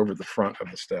washing out over the front of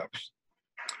the steps.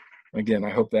 Again, I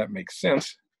hope that makes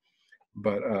sense.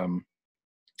 But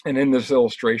and in this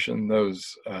illustration,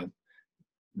 those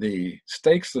the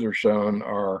stakes that are shown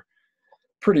are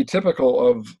pretty typical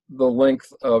of the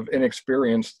length of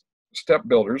inexperienced step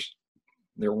builders.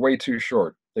 They're way too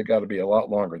short. They've got to be a lot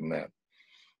longer than that.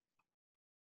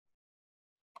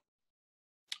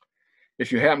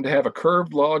 If you happen to have a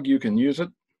curved log, you can use it.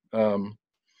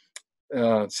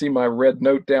 See my red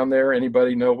note down there?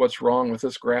 Anybody know what's wrong with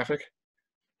this graphic?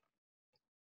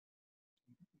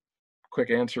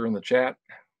 Quick answer in the chat.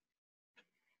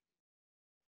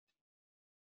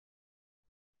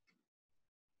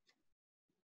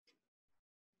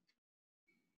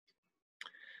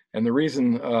 And the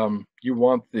reason you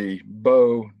want the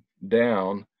bow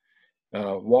down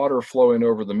water flowing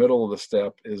over the middle of the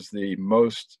step is the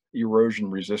most erosion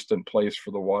resistant place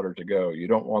for the water to go. You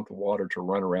don't want the water to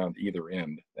run around either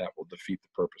end. That will defeat the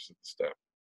purpose of the step.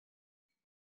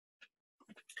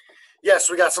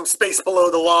 Yes, we got some space below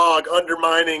the log,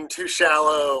 undermining too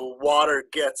shallow. Water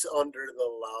gets under the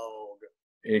log.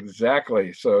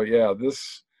 Exactly. So yeah,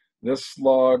 this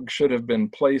log should have been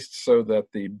placed so that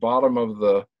the bottom of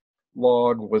the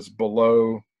log was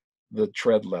below the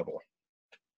tread level.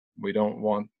 We don't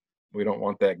want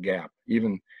that gap.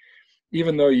 Even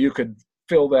though you could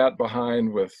fill that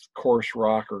behind with coarse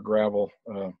rock or gravel,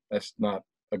 that's not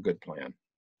a good plan.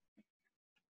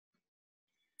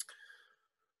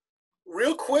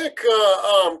 Real quick,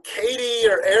 Katie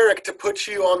or Eric, to put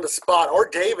you on the spot, or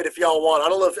David if y'all want. I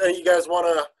don't know if any of you guys want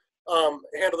to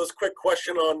handle this quick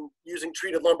question on using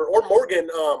treated lumber, or Morgan.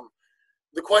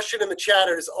 The question in the chat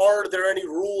is, are there any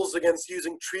rules against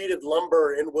using treated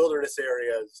lumber in wilderness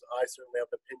areas? I certainly have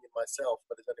an opinion myself,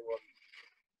 but is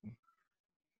anyone?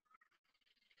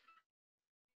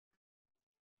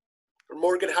 Or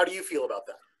Morgan, how do you feel about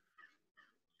that?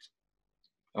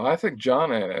 I think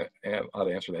John ought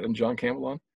to answer that. Isn't John Campbell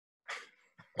on?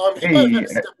 He might have had to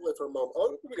step away for a moment.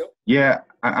 Oh, here we go. Yeah,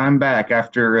 I'm back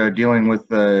after dealing with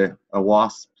a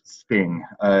wasp sting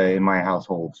in my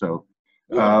household. So,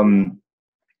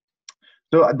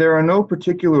 so there are no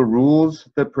particular rules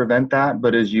that prevent that,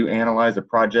 but as you analyze a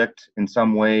project in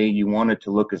some way, you want it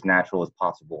to look as natural as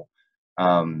possible.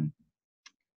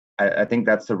 I think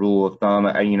that's the rule of thumb.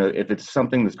 You know, if it's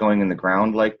something that's going in the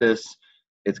ground like this,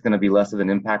 it's going to be less of an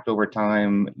impact over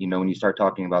time. You know, when you start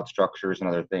talking about structures and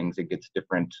other things, it gets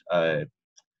different as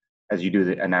you do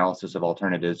the analysis of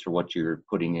alternatives for what you're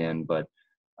putting in, but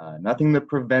nothing that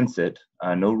prevents it,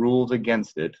 no rules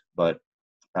against it, but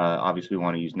obviously we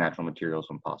want to use natural materials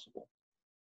when possible.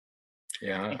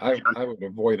 Yeah, I would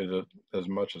avoid it as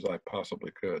much as I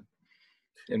possibly could.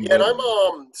 Yeah,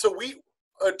 and so we,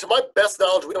 to my best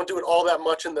knowledge, we don't do it all that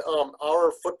much in the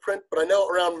our footprint, but I know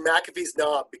around McAfee's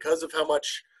Knob, because of how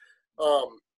much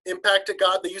impact it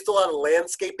got, they used a lot of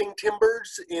landscaping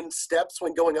timbers in steps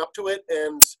when going up to it,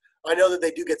 and I know that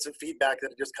they do get some feedback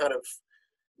that it just kind of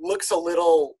looks a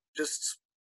little just,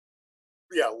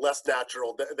 yeah, less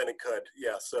natural than it could.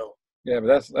 Yeah, so. Yeah,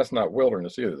 but that's not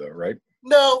wilderness either, though, right?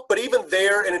 No, but even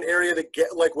there, in an area that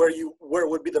get like where it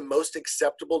would be the most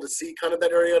acceptable to see kind of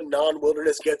that area,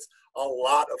 non-wilderness gets a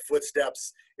lot of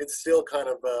footsteps. It's still kind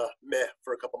of meh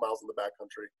for a couple miles in the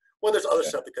backcountry when there's other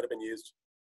stuff that could have been used.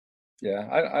 Yeah,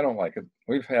 I don't like it.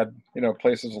 We've had, you know,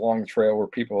 places along the trail where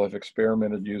people have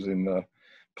experimented using the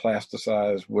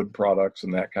plasticized wood products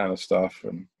and that kind of stuff,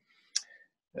 and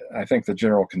I think the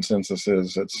general consensus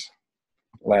is it's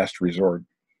last resort.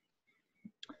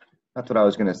 That's what I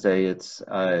was going to say. It's just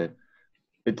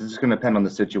going to depend on the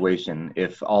situation.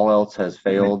 If all else has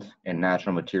failed and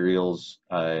natural materials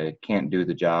can't do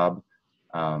the job,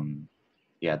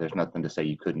 yeah, there's nothing to say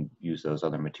you couldn't use those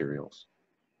other materials.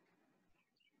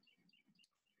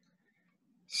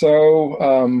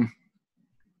 So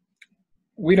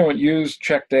we don't use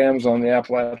check dams on the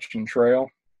Appalachian Trail.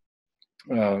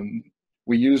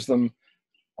 We use them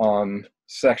on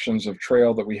sections of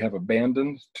trail that we have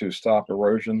abandoned to stop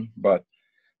erosion, but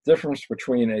the difference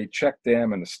between a check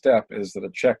dam and a step is that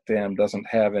a check dam doesn't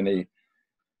have any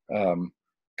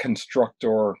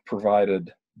constructor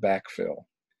provided backfill,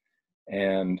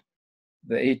 and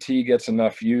the AT gets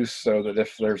enough use so that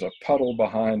if there's a puddle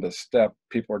behind a step,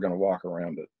 people are going to walk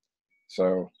around it.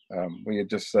 So we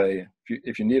just say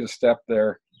if you need a step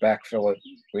there, backfill it.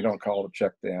 We don't call it a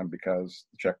check dam because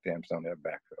the check dams don't have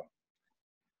backfill.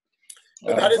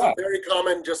 But that is a very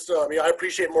common, I mean, I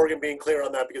appreciate Morgan being clear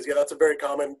on that, because yeah, that's a very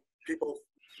common, people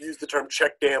use the term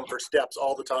check dam for steps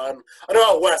all the time. I know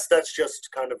out west, that's just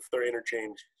kind of their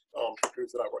interchange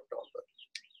crews that I worked on. But.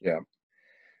 Yeah,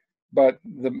 but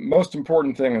the most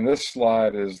important thing in this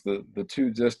slide is the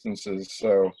two distances.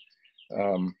 So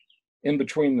in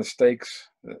between the stakes,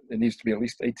 it needs to be at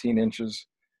least 18 inches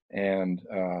and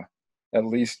at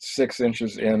least 6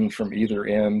 inches in from either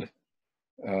end.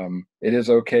 It is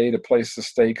okay to place the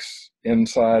stakes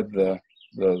inside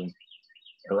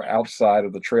or outside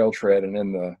of the trail tread and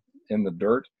in the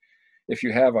dirt. If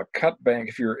you have a cut bank,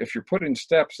 if you're putting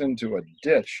steps into a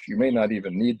ditch, you may not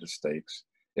even need the stakes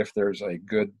if there's a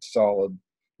good solid,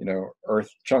 you know,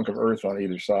 chunk of earth on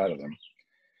either side of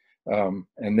them.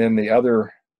 And then the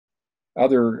other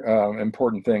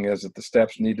important thing is that the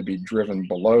steps need to be driven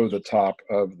below the top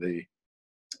of the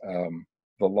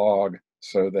log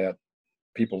so that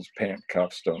people's pant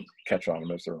cuffs don't catch on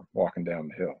them as they're walking down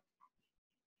the hill.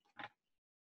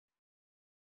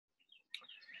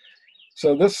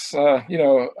 So this, you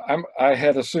know, I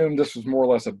had assumed this was more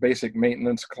or less a basic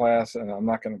maintenance class, and I'm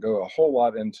not going to go a whole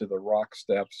lot into the rock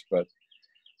steps, but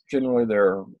generally there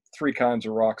are 3 kinds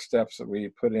of rock steps that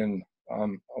we put in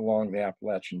along the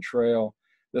Appalachian Trail.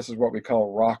 This is what we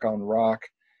call rock on rock.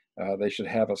 They should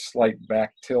have a slight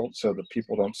back tilt so that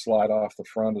people don't slide off the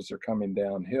front as they're coming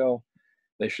downhill.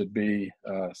 They should be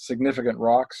significant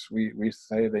rocks. We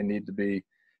say they need to be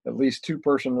at least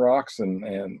 2-person rocks,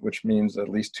 and which means at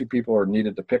least 2 people are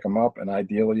needed to pick them up, and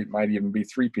ideally it might even be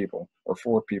 3 people or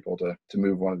 4 people to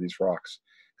move one of these rocks,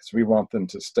 because we want them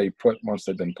to stay put once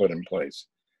they've been put in place.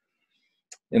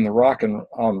 In the rock and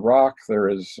on rock, there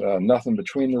is nothing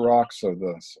between the rocks, so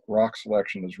the rock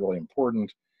selection is really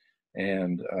important,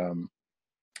 and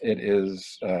it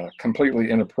is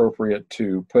completely inappropriate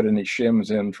to put any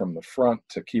shims in from the front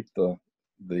to keep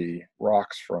the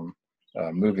rocks from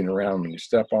moving around when you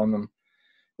step on them.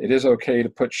 It is okay to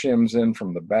put shims in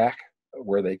from the back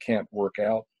where they can't work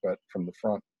out, but from the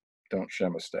front, don't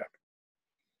shim a step.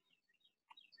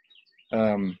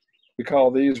 We call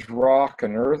these rock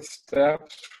and earth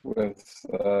steps. With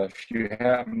if you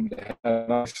happen to have a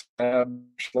nice slab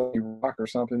rock or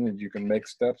something that you can make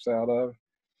steps out of.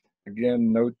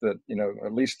 Again, note that, you know,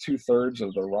 at least 2/3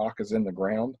 of the rock is in the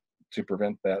ground to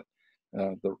prevent that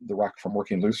the rock from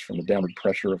working loose from the downward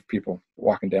pressure of people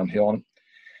walking downhill on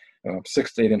it.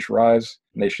 6 to 8 inch rise,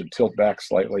 and they should tilt back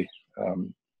slightly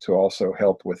to also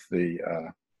help with the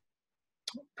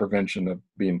prevention of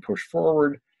being pushed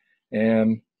forward,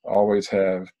 and always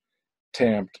have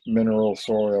tamped mineral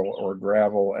soil or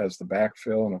gravel as the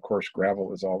backfill. And of course,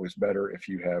 gravel is always better if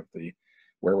you have the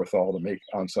wherewithal to make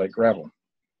on-site gravel.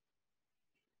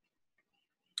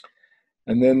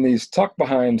 And then these tuck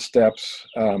behind steps,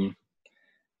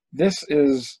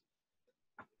 these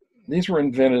were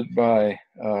invented by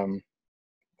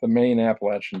the Maine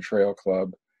Appalachian Trail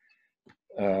Club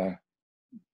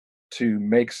to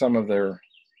make some of their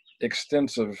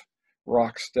extensive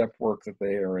rock step work that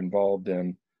they are involved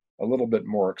in a little bit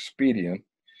more expedient.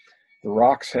 The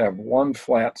rocks have one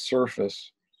flat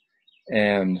surface,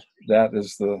 and that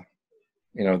is the,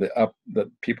 you know, the up that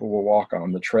people will walk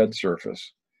on, the tread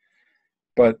surface.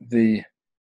 But the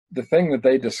thing that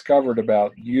they discovered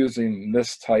about using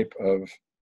this type of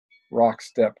rock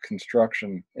step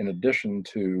construction, in addition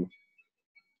to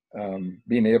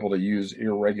being able to use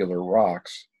irregular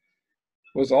rocks,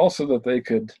 was also that they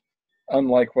could,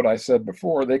 unlike what I said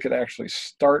before, they could actually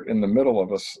start in the middle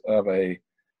of a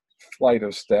flight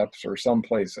of steps or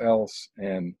someplace else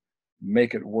and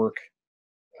make it work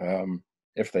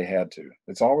if they had to.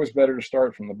 It's always better to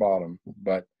start from the bottom,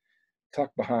 but tuck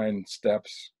behind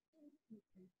steps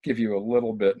give you a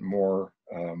little bit more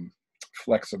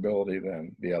flexibility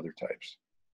than the other types.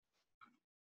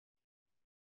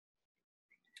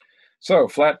 So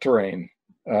flat terrain,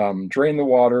 drain the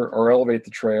water or elevate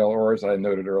the trail, or as I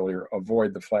noted earlier,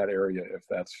 avoid the flat area if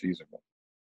that's feasible.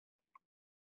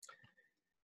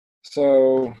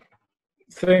 So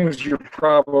things you're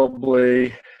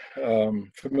probably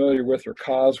familiar with are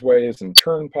causeways and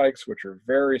turnpikes, which are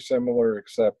very similar,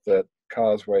 except that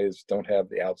causeways don't have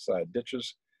the outside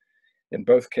ditches. In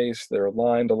both cases, they're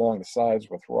lined along the sides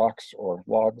with rocks or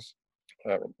logs,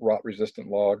 rot-resistant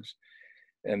logs,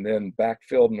 and then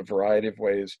backfilled in a variety of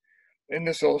ways. In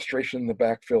this illustration, the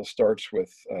backfill starts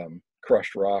with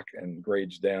crushed rock and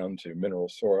grades down to mineral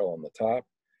soil on the top.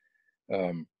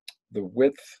 The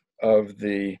width of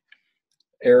the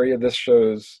area, this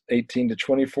shows 18 to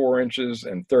 24 inches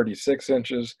and 36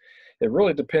 inches. It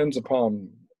really depends upon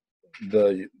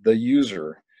the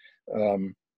user.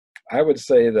 I would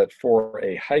say that for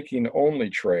a hiking only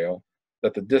trail,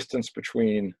 that the distance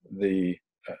between the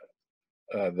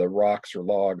rocks or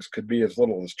logs could be as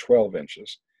little as 12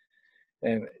 inches.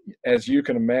 And as you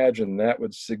can imagine, that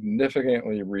would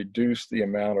significantly reduce the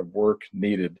amount of work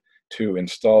needed to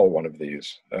install one of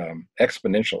these,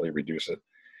 exponentially reduce it.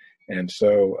 And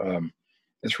so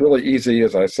it's really easy,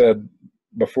 as I said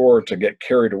before, to get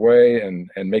carried away and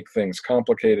make things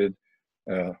complicated.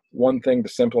 One thing to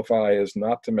simplify is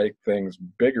not to make things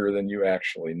bigger than you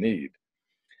actually need.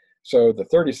 So the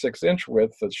 36-inch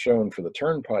width that's shown for the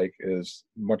turnpike is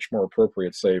much more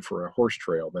appropriate, say, for a horse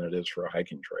trail than it is for a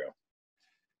hiking trail.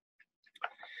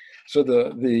 So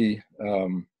the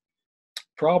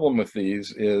problem with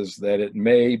these is that it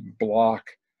may block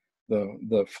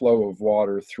the flow of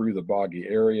water through the boggy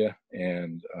area,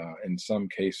 and in some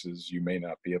cases you may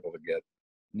not be able to get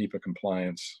NEPA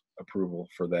compliance approval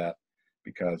for that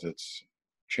because it's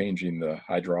changing the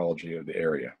hydrology of the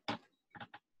area.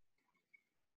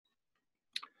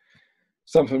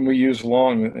 Something we use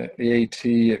along the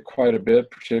AT quite a bit,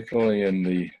 particularly in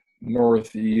the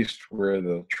northeast, where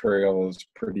the trail is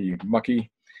pretty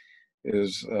mucky,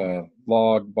 is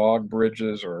log bog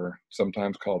bridges, or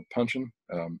sometimes called puncheon.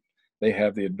 They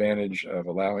have the advantage of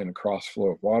allowing a cross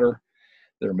flow of water.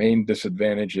 Their main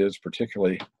disadvantage is,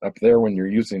 particularly up there when you're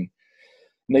using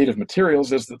native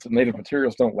materials, is that the native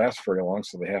materials don't last very long,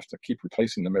 so they have to keep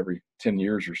replacing them every 10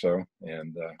 years or so,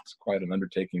 and it's quite an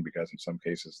undertaking because in some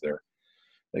cases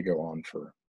they go on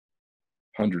for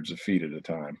hundreds of feet at a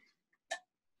time.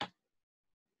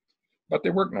 But they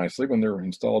work nicely when they're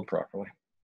installed properly.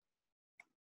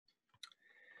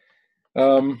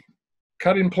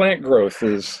 Cutting plant growth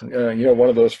is one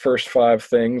of those first 5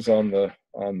 things on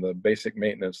the basic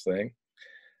maintenance thing.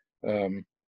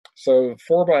 So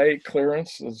 4x8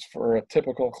 clearance is for a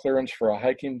typical clearance for a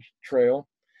hiking trail.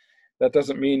 That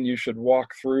doesn't mean you should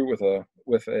walk through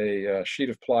with a sheet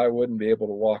of plywood and be able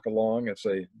to walk along. It's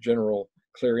a general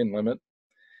clearing limit,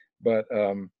 but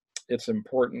it's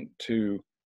important to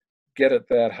get it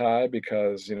that high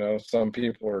because some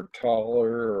people are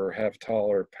taller or have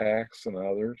taller packs than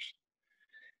others,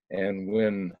 and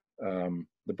when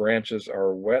the branches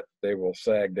are wet, they will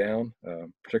sag down,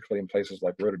 particularly in places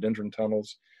like rhododendron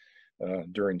tunnels.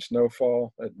 During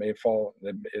snowfall,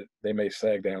 they may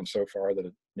sag down so far that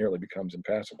it nearly becomes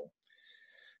impassable.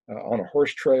 On a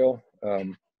horse trail,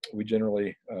 we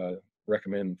generally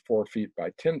recommend 4 feet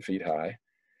by 10 feet high,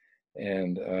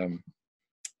 and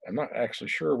I'm not actually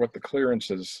sure what the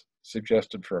clearance is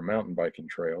suggested for a mountain biking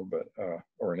trail, but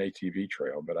or an ATV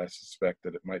trail, but I suspect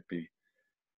that it might be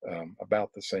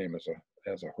about the same as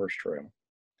a horse trail.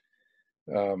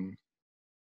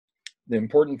 The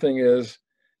important thing is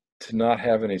to not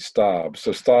have any stobs.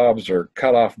 So stobs are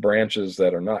cut off branches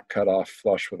that are not cut off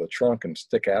flush with a trunk and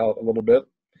stick out a little bit.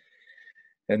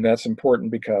 And that's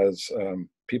important because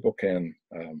people can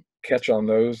catch on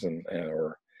those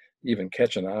or even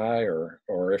catch an eye,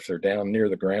 or if they're down near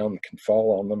the ground, can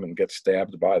fall on them and get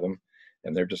stabbed by them,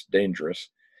 and they're just dangerous.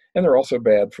 And they're also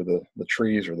bad for the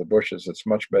trees or the bushes. It's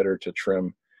much better to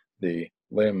trim the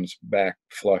limbs back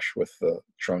flush with the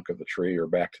trunk of the tree or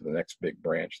back to the next big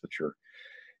branch that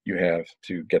you have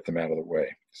to get them out of the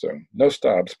way. So no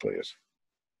stobs, please.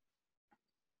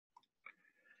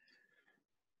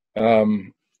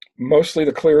 Mostly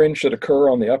the clearing should occur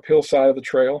on the uphill side of the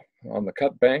trail, on the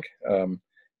cut bank.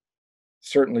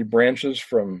 Certainly branches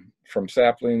from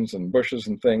saplings and bushes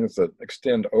and things that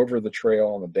extend over the trail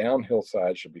on the downhill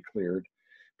side should be cleared,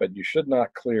 but you should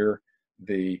not clear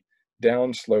the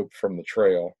downslope from the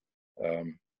trail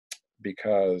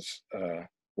because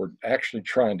we're actually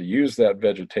trying to use that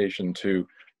vegetation to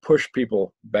push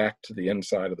people back to the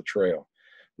inside of the trail.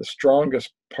 The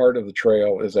strongest part of the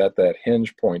trail is at that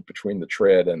hinge point between the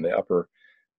tread and the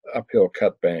uphill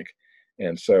cut bank.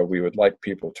 And so we would like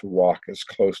people to walk as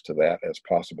close to that as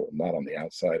possible, not on the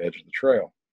outside edge of the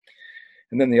trail.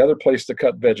 And then the other place to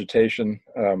cut vegetation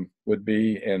would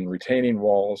be in retaining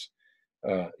walls,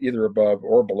 either above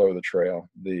or below the trail.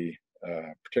 The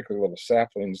particularly little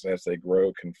saplings, as they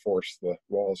grow, can force the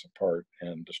walls apart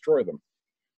and destroy them.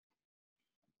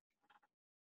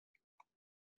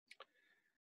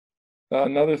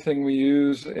 Another thing we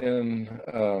use in,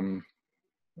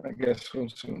 I guess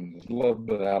it's a little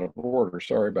bit out of order,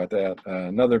 sorry about that.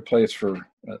 Another place for,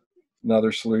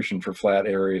 another solution for flat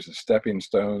areas is stepping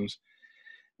stones.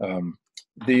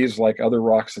 These, like other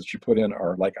rocks that you put in,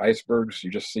 are like icebergs. You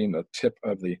just seen the tip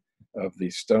of the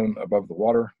stone above the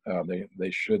water.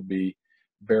 They should be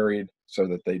buried so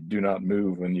that they do not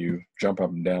move when you jump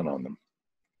up and down on them.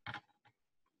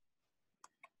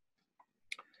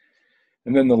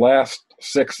 And then the last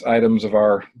 6 items of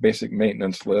our basic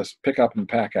maintenance list: pick up and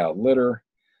pack out litter,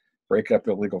 break up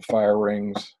illegal fire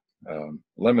rings,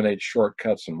 eliminate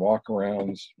shortcuts and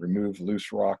walkarounds, remove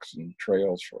loose rocks and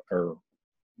trails, or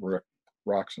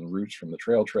rocks and roots from the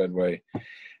trail treadway,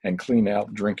 and clean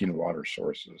out drinking water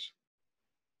sources.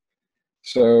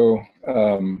 So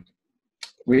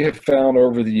we have found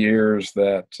over the years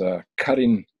that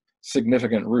cutting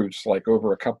significant roots, like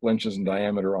over a couple inches in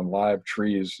diameter on live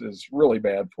trees, is really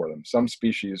bad for them. Some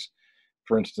species,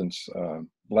 for instance,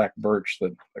 black birch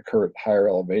that occur at higher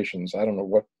elevations, I don't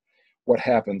know what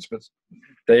happens, but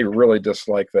they really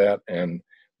dislike that and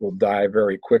will die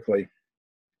very quickly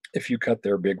if you cut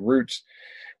their big roots.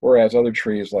 Whereas other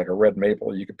trees, like a red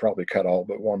maple, you could probably cut all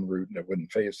but one root and it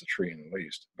wouldn't phase the tree in the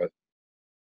least. But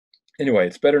anyway,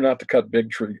 it's better not to cut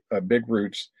big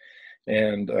roots,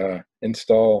 and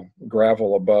install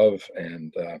gravel above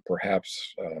and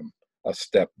perhaps a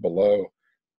step below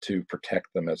to protect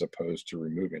them as opposed to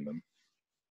removing them.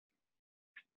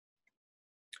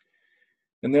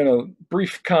 And then a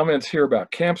brief comments here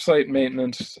about campsite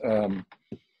maintenance.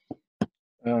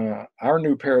 our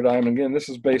new paradigm, again, this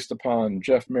is based upon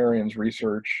Jeff Marion's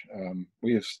research.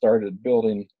 We have started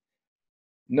building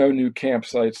no new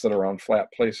campsites that are on flat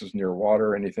places near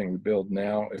water. Anything we build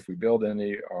now, if we build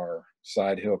any, are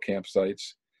side hill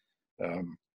campsites.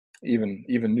 Even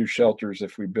new shelters,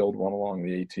 if we build one along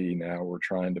the AT now, we're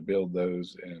trying to build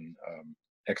those in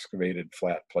excavated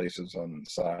flat places on the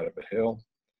side of a hill.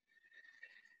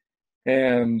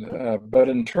 And but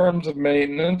in terms of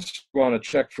maintenance, you want to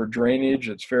check for drainage.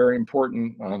 It's very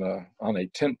important on a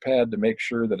tent pad to make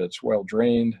sure that it's well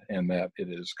drained and that it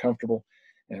is comfortable.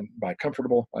 And by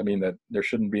comfortable, I mean that there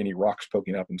shouldn't be any rocks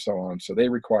poking up and so on. So they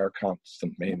require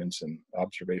constant maintenance and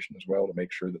observation as well to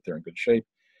make sure that they're in good shape.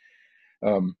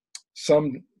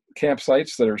 Some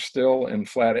campsites that are still in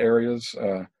flat areas,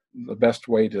 the best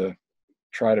way to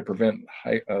try to prevent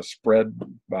spread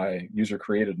by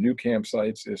user-created new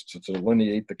campsites is to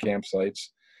delineate the campsites.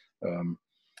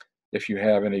 If you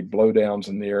have any blowdowns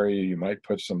in the area, you might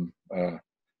put some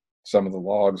of the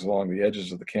logs along the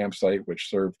edges of the campsite, which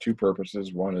serve two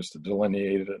purposes. One is to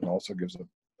delineate it and also gives a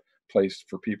place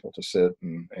for people to sit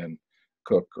and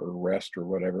cook or rest or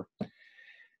whatever.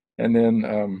 And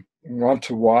then want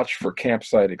to watch for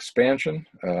campsite expansion.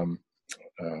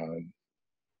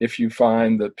 If you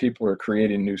find that people are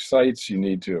creating new sites, you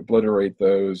need to obliterate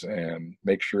those and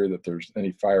make sure that there's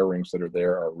any fire rings that are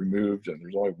there are removed, and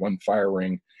there's only one fire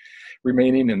ring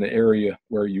remaining in the area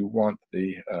where you want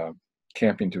the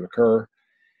camping to occur.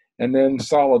 And then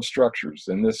solid structures.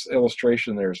 In this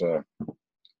illustration, there's a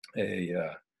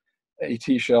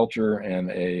AT shelter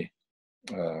and a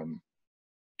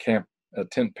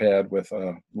tent pad with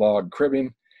a log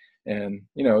cribbing. And,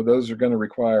 you know, those are going to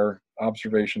require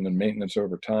observation and maintenance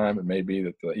over time. It may be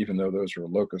that even though those are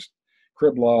locust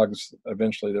crib logs,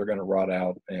 eventually they're going to rot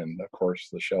out. And of course,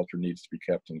 the shelter needs to be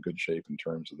kept in good shape in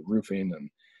terms of the roofing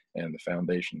and the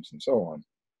foundations and so on.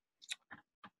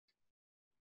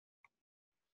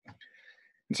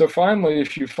 And so finally,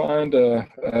 if you find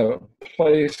a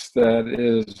place that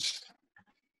is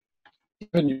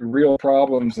giving you real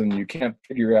problems and you can't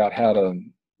figure out how to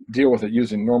deal with it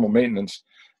using normal maintenance,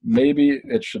 maybe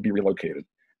it should be relocated.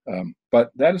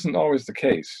 But that isn't always the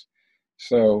case.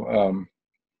 So,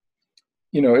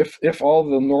 you know, if all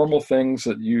the normal things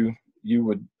that you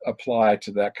would apply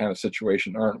to that kind of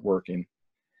situation aren't working,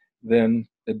 then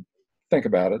think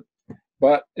about it.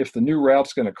 But if the new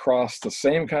route's going to cross the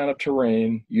same kind of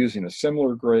terrain using a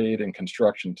similar grade and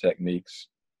construction techniques,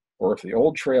 or if the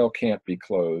old trail can't be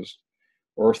closed,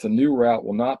 or if the new route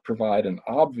will not provide an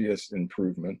obvious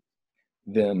improvement,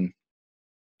 then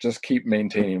just keep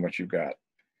maintaining what you've got.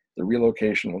 The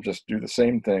relocation will just do the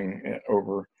same thing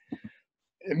over.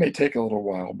 It may take a little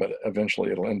while, but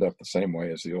eventually it'll end up the same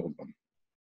way as the old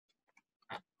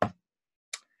one.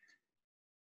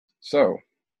 So,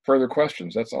 further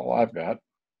questions? That's all I've got.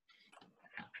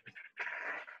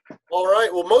 All right.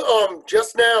 Well,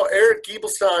 just now, Eric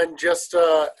Giebelstein just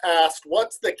asked,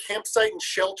 what's the campsite and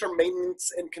shelter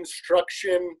maintenance and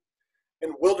construction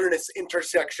and wilderness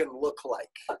intersection look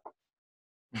like?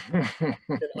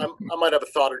 I might have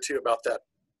a thought or two about that.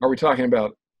 Are we talking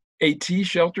about AT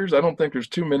shelters? I don't think there's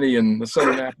too many in the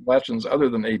Southern Appalachians other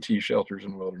than AT shelters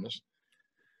in wilderness.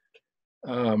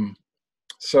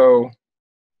 So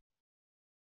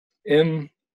in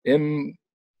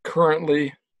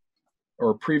currently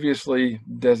or previously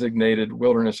designated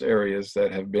wilderness areas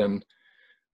that have been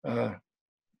that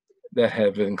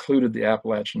have included the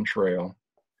Appalachian Trail,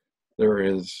 there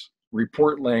is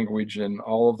report language in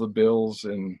all of the bills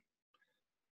in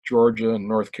Georgia,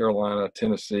 North Carolina,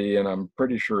 Tennessee, and I'm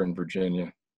pretty sure in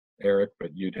Virginia, Eric,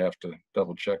 but you'd have to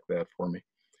double check that for me,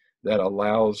 that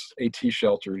allows AT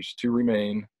shelters to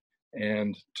remain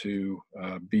and to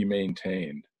be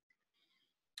maintained.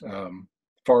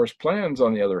 Forest plans,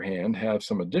 on the other hand, have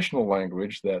some additional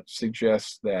language that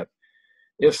suggests that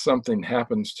if something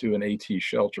happens to an AT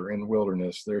shelter in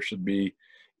wilderness, there should be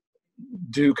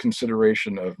due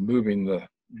consideration of moving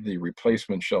the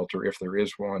replacement shelter, if there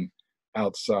is one,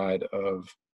 outside of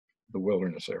the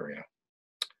wilderness area.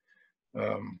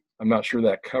 I'm not sure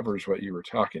that covers what you were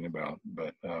talking about,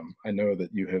 but I know that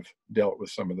you have dealt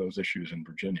with some of those issues in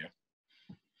Virginia.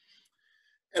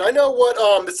 And I know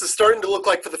what this is starting to look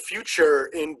like for the future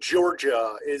in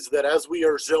Georgia is that as we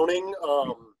are zoning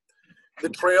the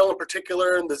trail in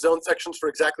particular and the zone sections for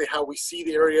exactly how we see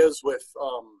the areas with,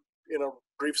 you know,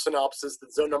 brief synopsis,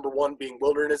 that zone number 1 being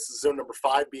wilderness, zone number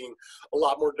 5 being a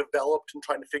lot more developed, and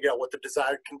trying to figure out what the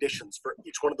desired conditions for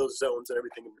each one of those zones and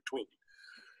everything in between.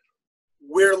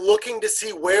 We're looking to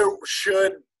see where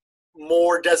should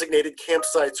more designated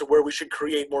campsites, or where we should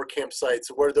create more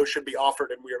campsites, or where those should be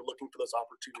offered, and we are looking for those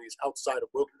opportunities outside of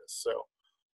wilderness. So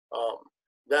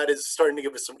that is starting to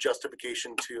give us some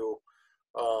justification to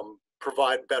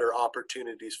provide better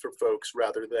opportunities for folks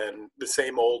rather than the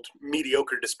same old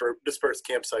mediocre dispersed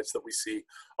campsites that we see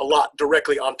a lot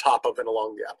directly on top of and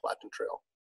along the Appalachian Trail.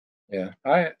 Yeah,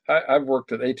 I've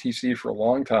worked at ATC for a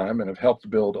long time and have helped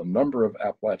build a number of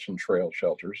Appalachian Trail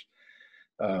shelters,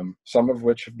 some of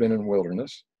which have been in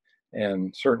wilderness,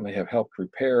 and certainly have helped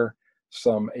repair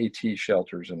some AT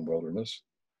shelters in wilderness,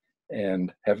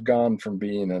 and have gone from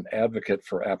being an advocate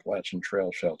for Appalachian Trail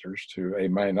shelters to a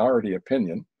minority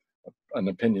opinion, an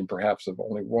opinion perhaps of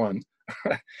only one,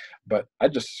 but I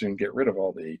just soon get rid of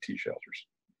all the AT shelters.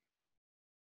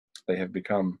 They have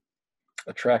become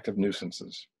attractive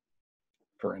nuisances,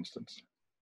 for instance,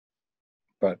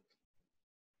 but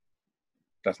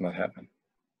that's not happening.